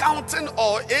accounting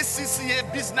or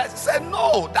ACCA business. He said,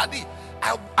 no, Daddy,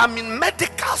 I'm in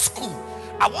medical school.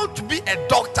 I want to be a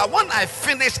doctor. When I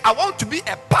finish, I want to be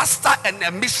a pastor and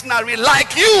a missionary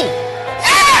like you.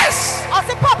 Yes. I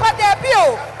said, Papa,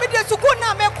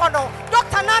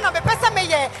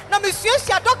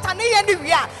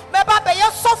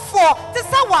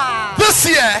 this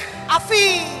year,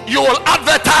 you will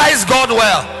advertise God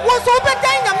well.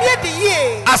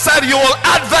 I said you will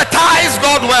advertise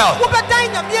God well.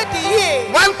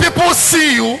 When people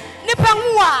see you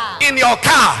in your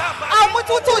car,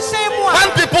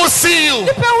 when people see you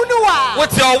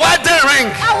with your wedding ring,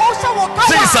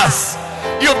 Jesus,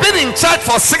 you've been in church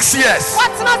for 6 years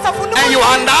and you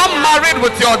are now married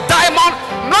with your diamond,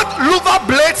 not Luva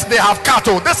blades they have cut.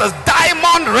 This is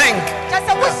diamond ring.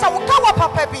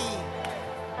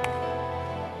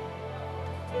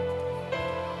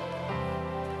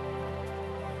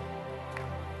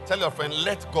 Tell your friend,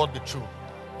 let God be true.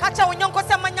 No.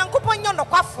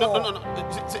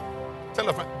 Tell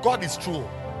your friend, God is true.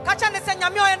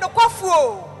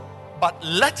 But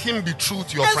let him be true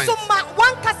to your friends.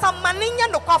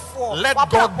 Let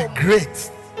God be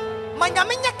great.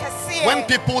 When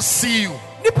people see you,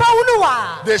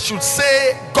 they should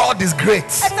say God is great.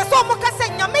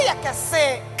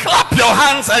 Clap your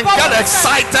hands and get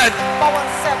excited.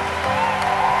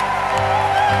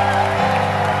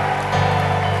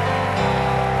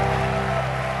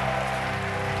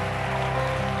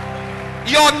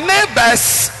 Your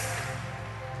neighbors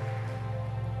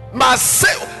must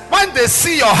say, when they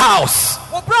see your house,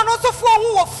 not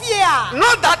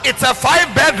that it's a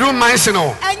 5-bedroom mansion,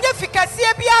 the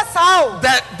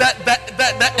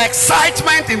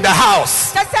excitement in the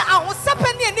house, the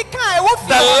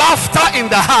laughter in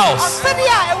the house,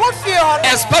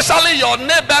 especially your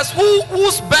neighbors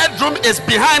whose bedroom is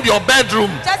behind your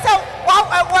bedroom,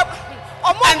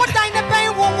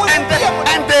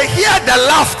 and they hear the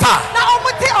laughter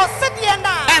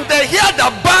and they hear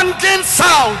the banging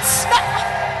sounds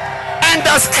and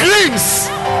the screams.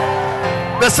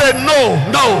 They say, no.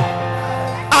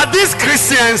 Are these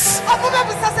Christians? I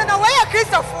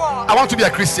want to be a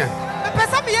Christian.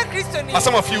 But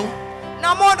some of you,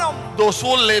 those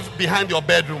who live behind your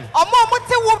bedroom, all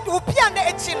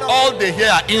they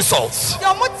hear are insults.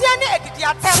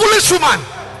 Foolish woman,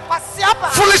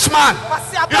 foolish man,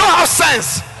 you don't have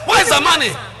sense. Where's the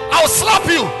money? I'll slap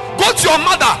you. Go to your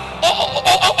mother.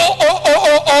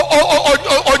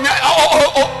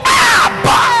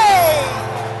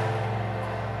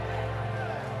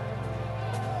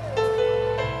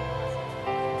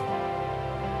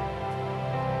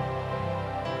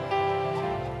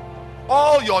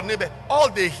 All your neighbors, all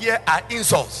they hear are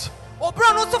insults.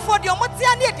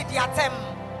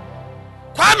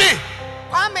 Kwame.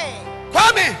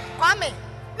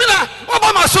 Mina, what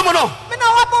about my sumuno?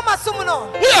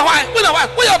 We are why?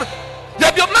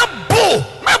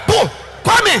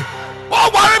 Kwame,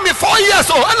 what worry me 4 years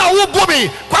old and I will boo me.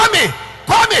 Kwame.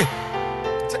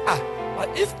 But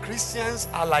if Christians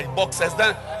are like boxers,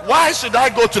 then why should I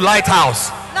go to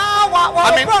Lighthouse?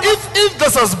 I mean, if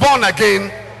this is born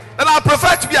again, then I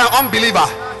prefer to be an unbeliever.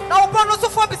 But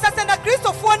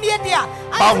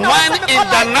when in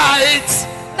the night,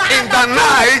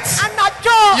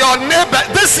 your neighbor,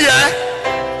 this year,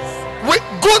 with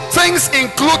good things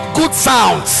include good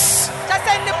sounds.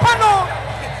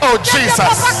 Oh Jesus!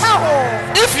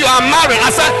 If you are married, I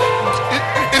said,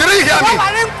 you didn't hear me.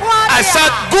 I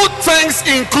said good things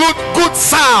include good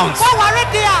sounds.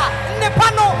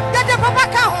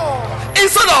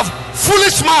 Instead of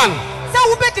foolish man,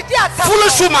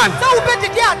 foolish woman.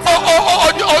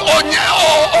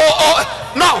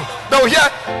 No, they'll hear,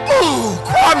 ooh,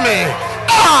 Kwame.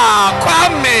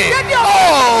 Kwame.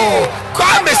 Oh,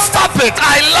 Kwame, stop it.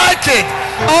 I like it.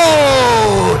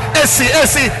 Oh,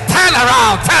 Essie, turn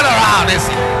around,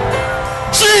 Essie.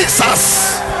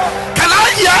 Jesus. Can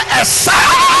I hear a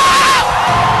sound?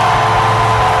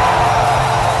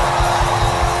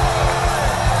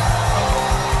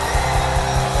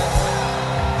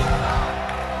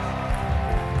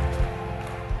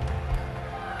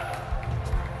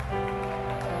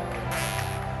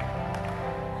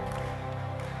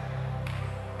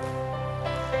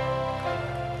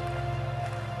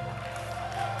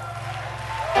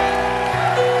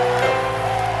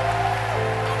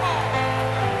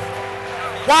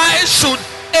 Why should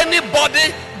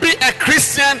anybody be a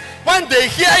Christian when they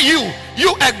hear you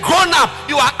a grown up,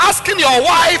 you are asking your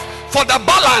wife for the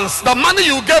balance, the money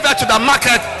you gave her to the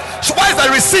market? So why is the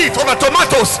receipt for the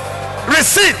tomatoes?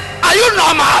 Receipt? Are you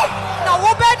normal?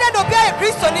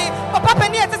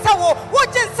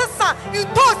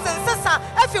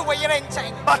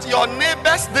 But your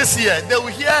neighbors this year, they will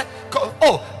hear,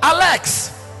 oh,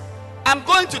 Alex, I'm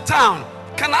going to town.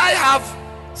 Can I have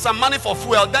some money for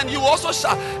fuel? Then you also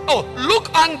shout, oh,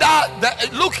 look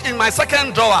in my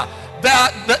second drawer.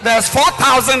 There's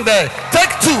 4,000 there.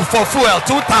 Take 2 for fuel,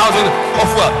 2,000 for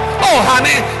fuel. Oh,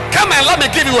 honey, come and let me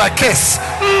give you a kiss.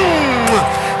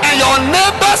 And your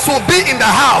neighbors will be in the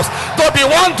house. They'll be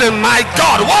wondering, my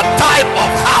God, what type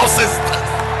of house is this?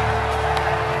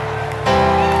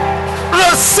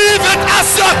 Receive it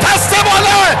as your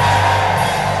testimony.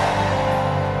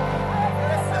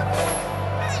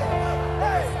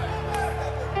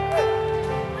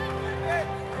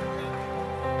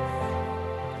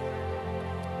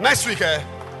 Next week, I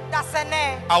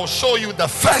will show you the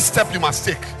first step you must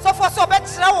take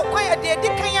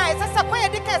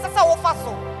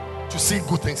to see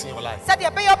good things in your life.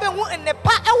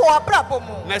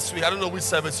 Next week, I don't know which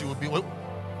service you will be.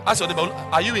 Ask your neighbor,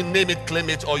 are you in Name It, Claim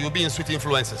It, or you'll be in Sweet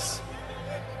Influences?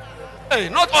 Hey,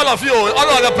 not all of you, all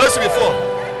of the place before.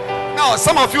 Now,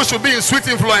 some of you should be in Sweet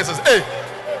Influences. Hey,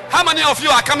 how many of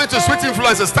you are coming to Sweet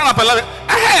Influences? Stand up and let me.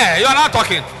 Hey, you are not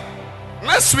talking.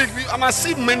 Next week, I must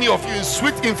see many of you in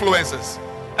Sweet Influences.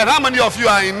 And how many of you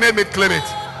are in Name It, Claim It?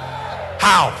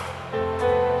 How?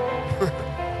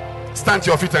 Stand to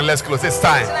your feet and let's close. It's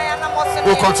time.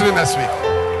 We'll continue next week.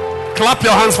 Clap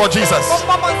your hands for Jesus.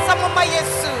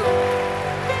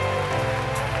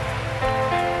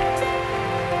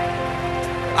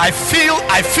 I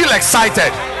feel excited.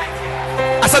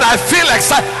 I said I feel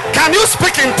excited. Can you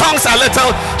speak in tongues a little?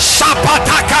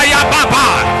 Shapatakaya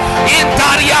baba,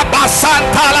 Indaria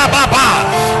basantala baba,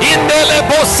 Indele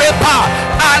bosepa,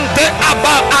 ande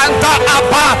aba, anda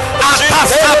aba,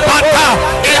 atasapata,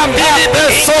 Imbili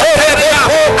besoteria,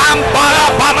 Ambara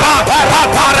baba,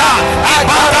 Papara,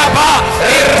 Ibaraba,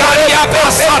 Indaria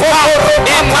basapa,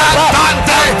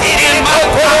 Imantante,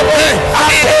 Imparia baba,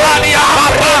 Iparia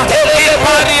baba,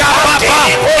 Iparia baba,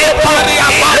 Iparia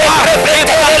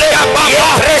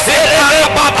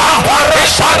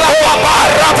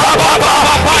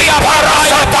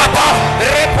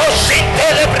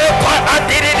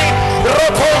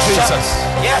Jesus.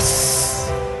 Yes.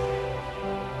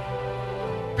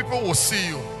 People will see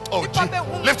you. Oh,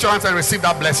 lift your hands and receive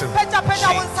that blessing.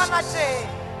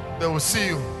 They will see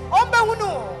you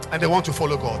and they want to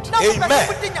follow God. Amen.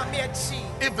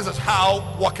 If this is how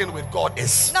walking with God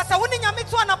is, then I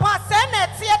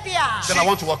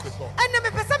want to walk with God.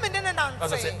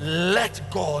 As I say, let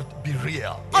God be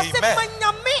real. Amen.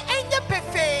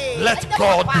 Let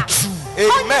God be true.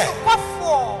 Amen.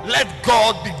 Let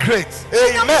God be great.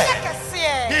 Amen.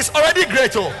 He's already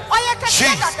great. Oh,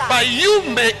 Jesus. But you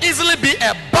may easily be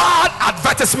a bad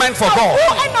advertisement for God.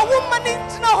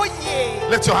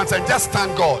 Lift your hands and just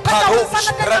thank God.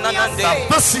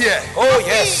 This year, oh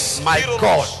yes, my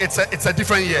God, it's a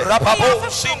different year.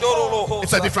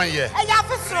 It's a different year.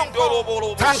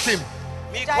 Thank Him.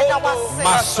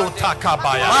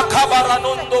 Masotakabaya,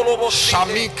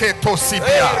 Shamike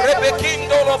Tosibia,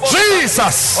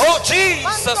 Jesus, oh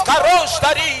Jesus,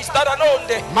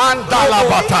 Mandala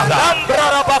Batada,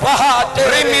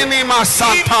 Rimini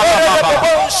Masata,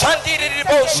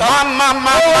 Mama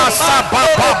Mama Saba.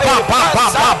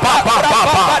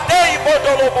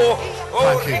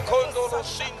 Thank you.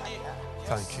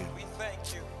 Thank you. We thank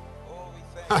you. Oh, we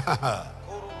thank you.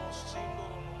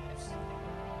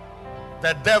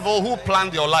 The devil who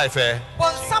planned your life,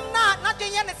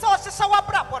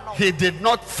 he did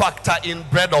not factor in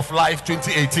Bread of Life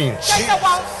 2018.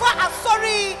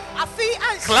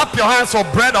 Clap your hands for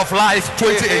Bread of Life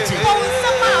 2018.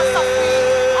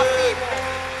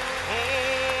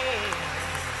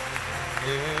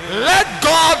 Let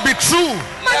God be true.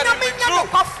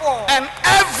 And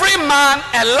every man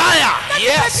a liar.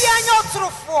 Yes.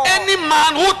 Any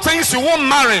man who thinks you won't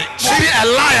marry will be a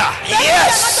liar.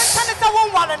 Yes.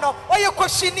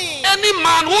 Any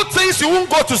man who thinks you won't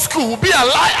go to school will be a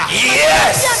liar.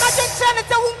 Yes.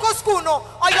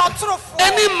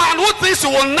 Any man who thinks you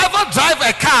will never drive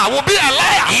a car will be a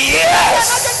liar. Yes.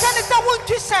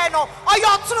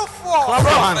 Clap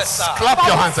your hands. Clap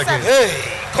your hands again. Hey.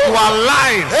 You are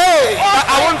lying. Hey.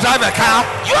 I won't drive a car.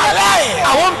 You are lying.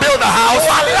 I won't build a house.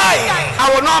 You are lying. I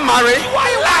will not marry. You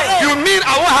are lying. You mean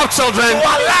I won't have children? You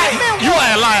are lying. You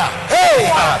are a liar.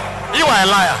 Hey. You are a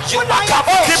liar. Keep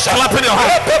clapping your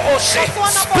hands.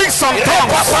 Speak some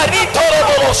tongues.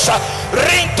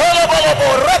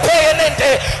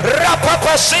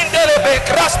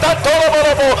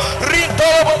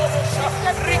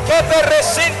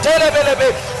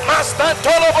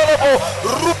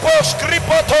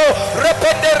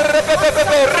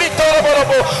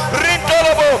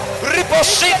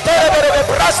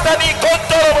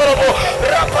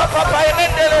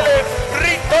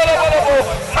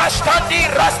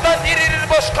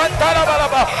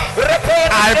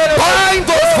 I bind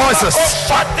those voices.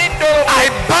 I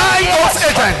bind those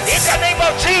agents. In the name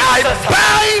of Jesus. I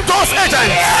bind those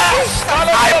agents.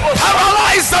 I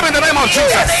paralyze them in the name of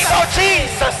Jesus. In the name of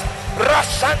Jesus.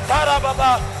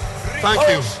 Thank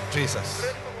you, Jesus.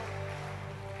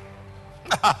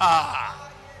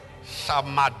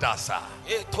 Shamadasa.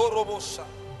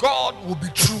 God will be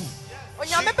true.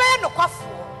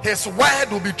 His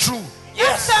word will be true.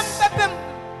 Yes.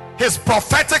 His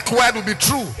prophetic word will be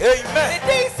true. Amen.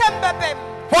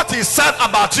 What he said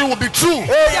about you will be true.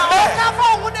 Amen.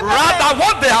 Rather,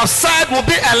 what they have said will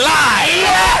be a lie.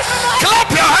 Yes.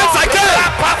 Clap your hands again.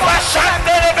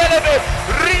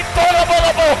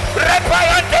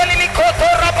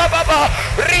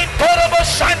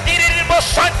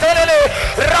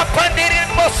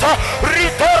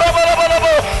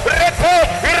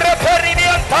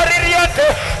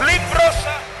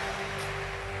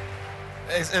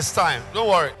 It's time. Don't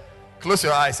worry. Close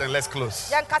your eyes and let's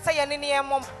close.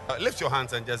 Lift your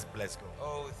hands and just bless God.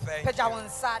 Oh, thank you.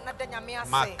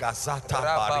 Magazata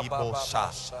baribosha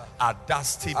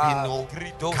adasti bino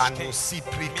kanusi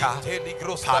prika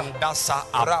pandasa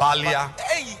abalia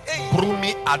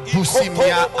brumi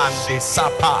adusimia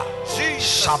andesapa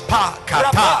shapa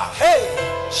kata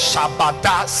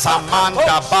shabada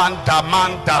samanda banda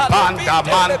manda banda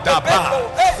manda ba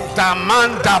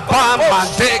damanda ba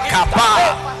mande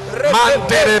kapa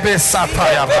manderebe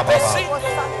sapaya baba.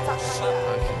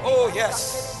 Oh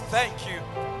yes, thank you.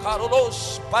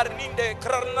 Carlos Barninde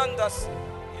Kranandas.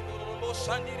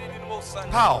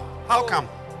 How come?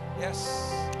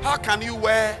 Yes. How can you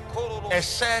wear a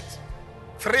shirt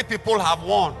 3 people have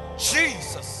worn?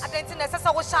 Jesus.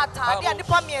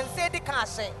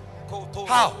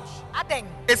 How?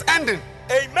 It's ending.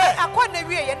 Amen.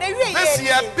 This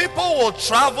year, people will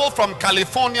travel from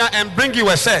California and bring you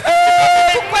a shirt.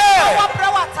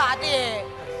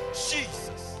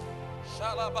 Jesus.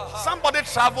 Somebody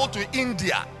traveled to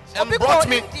India and brought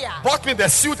me the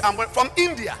suit and went from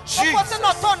India. Jesus.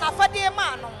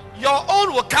 Your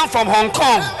own will come from Hong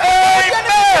Kong.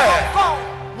 Amen.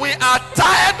 We are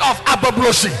tired of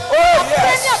ababloshi. Oh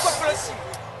yes.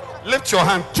 Lift your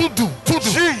hand. To do.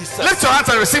 Jesus. Lift your hands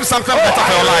and receive something better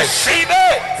for your life. Receive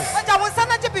it.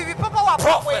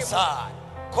 Prophesy.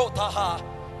 Kotaha.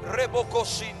 Reboko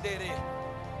Shindere.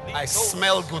 I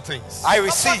smell good things. I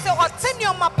receive.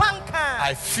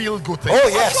 I feel good things. Oh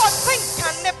yes.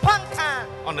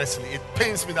 Honestly, it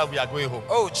pains me that we are going home.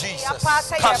 Oh Jesus.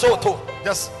 Kazoto.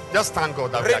 Just thank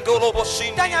God that we are going. Rendolobo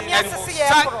Shindere.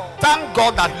 Thank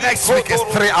God that next week is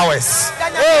 3 hours.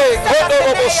 Hey,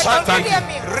 Gondolobo Thank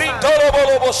Shindere. you.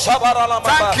 Rindolobo Shabaralama.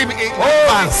 Thank him in Oh,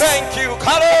 advance. thank you.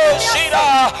 Kalo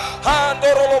Shida.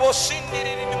 Handorobo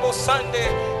Shindere Mosande.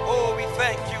 Oh, we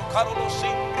thank you. Kalo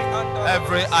Shindere.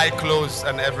 Every eye closed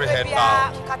and every head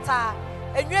bowed.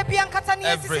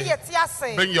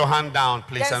 Bring your hand down,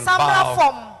 please, and bow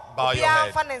your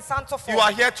head. You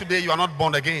are here today, you are not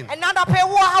born again.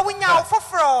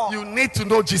 You need to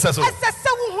know Jesus.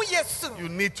 You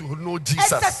need to know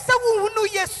Jesus.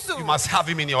 You must have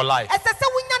him in your life.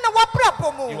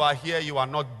 You are here, you are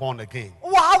not born again.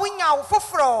 You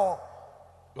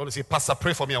want to say, Pastor,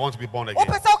 pray for me, I want to be born again.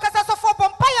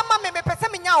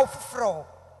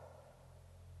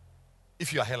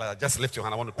 If you are here like that, just lift your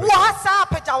hand. I want to pray for you.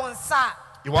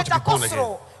 You want to be born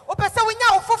again.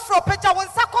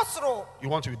 You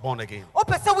want to be born again.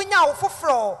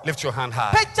 Lift your hand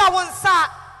high.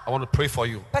 I want to pray for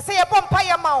you.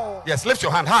 Yes, lift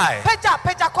your hand high.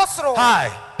 High.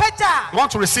 You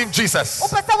want to receive Jesus.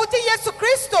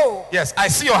 Yes, I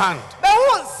see your hand.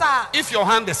 If your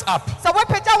hand is up,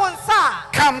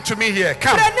 come to me here.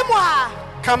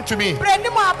 Come to me.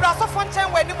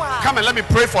 Come and let me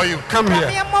pray for you. Come here.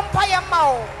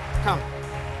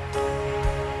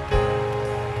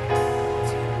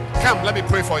 Come, let me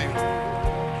pray for you.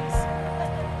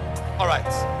 All right,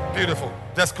 beautiful.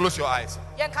 Just close your eyes.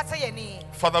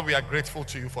 Father, we are grateful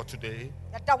to you for today.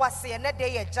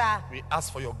 We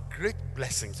ask for your great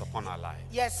blessings upon our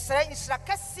lives.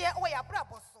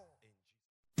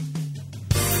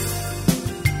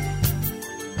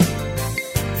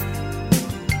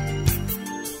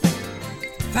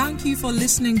 Thank you for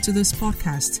listening to this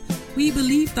podcast. We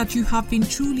believe that you have been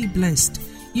truly blessed.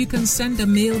 You can send a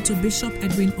mail to Bishop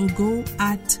Edwin Ogo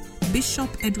at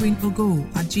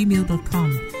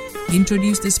bishopedwinogo@gmail.com.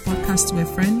 Introduce this podcast to a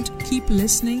friend, keep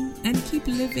listening, and keep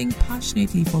living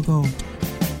passionately for God.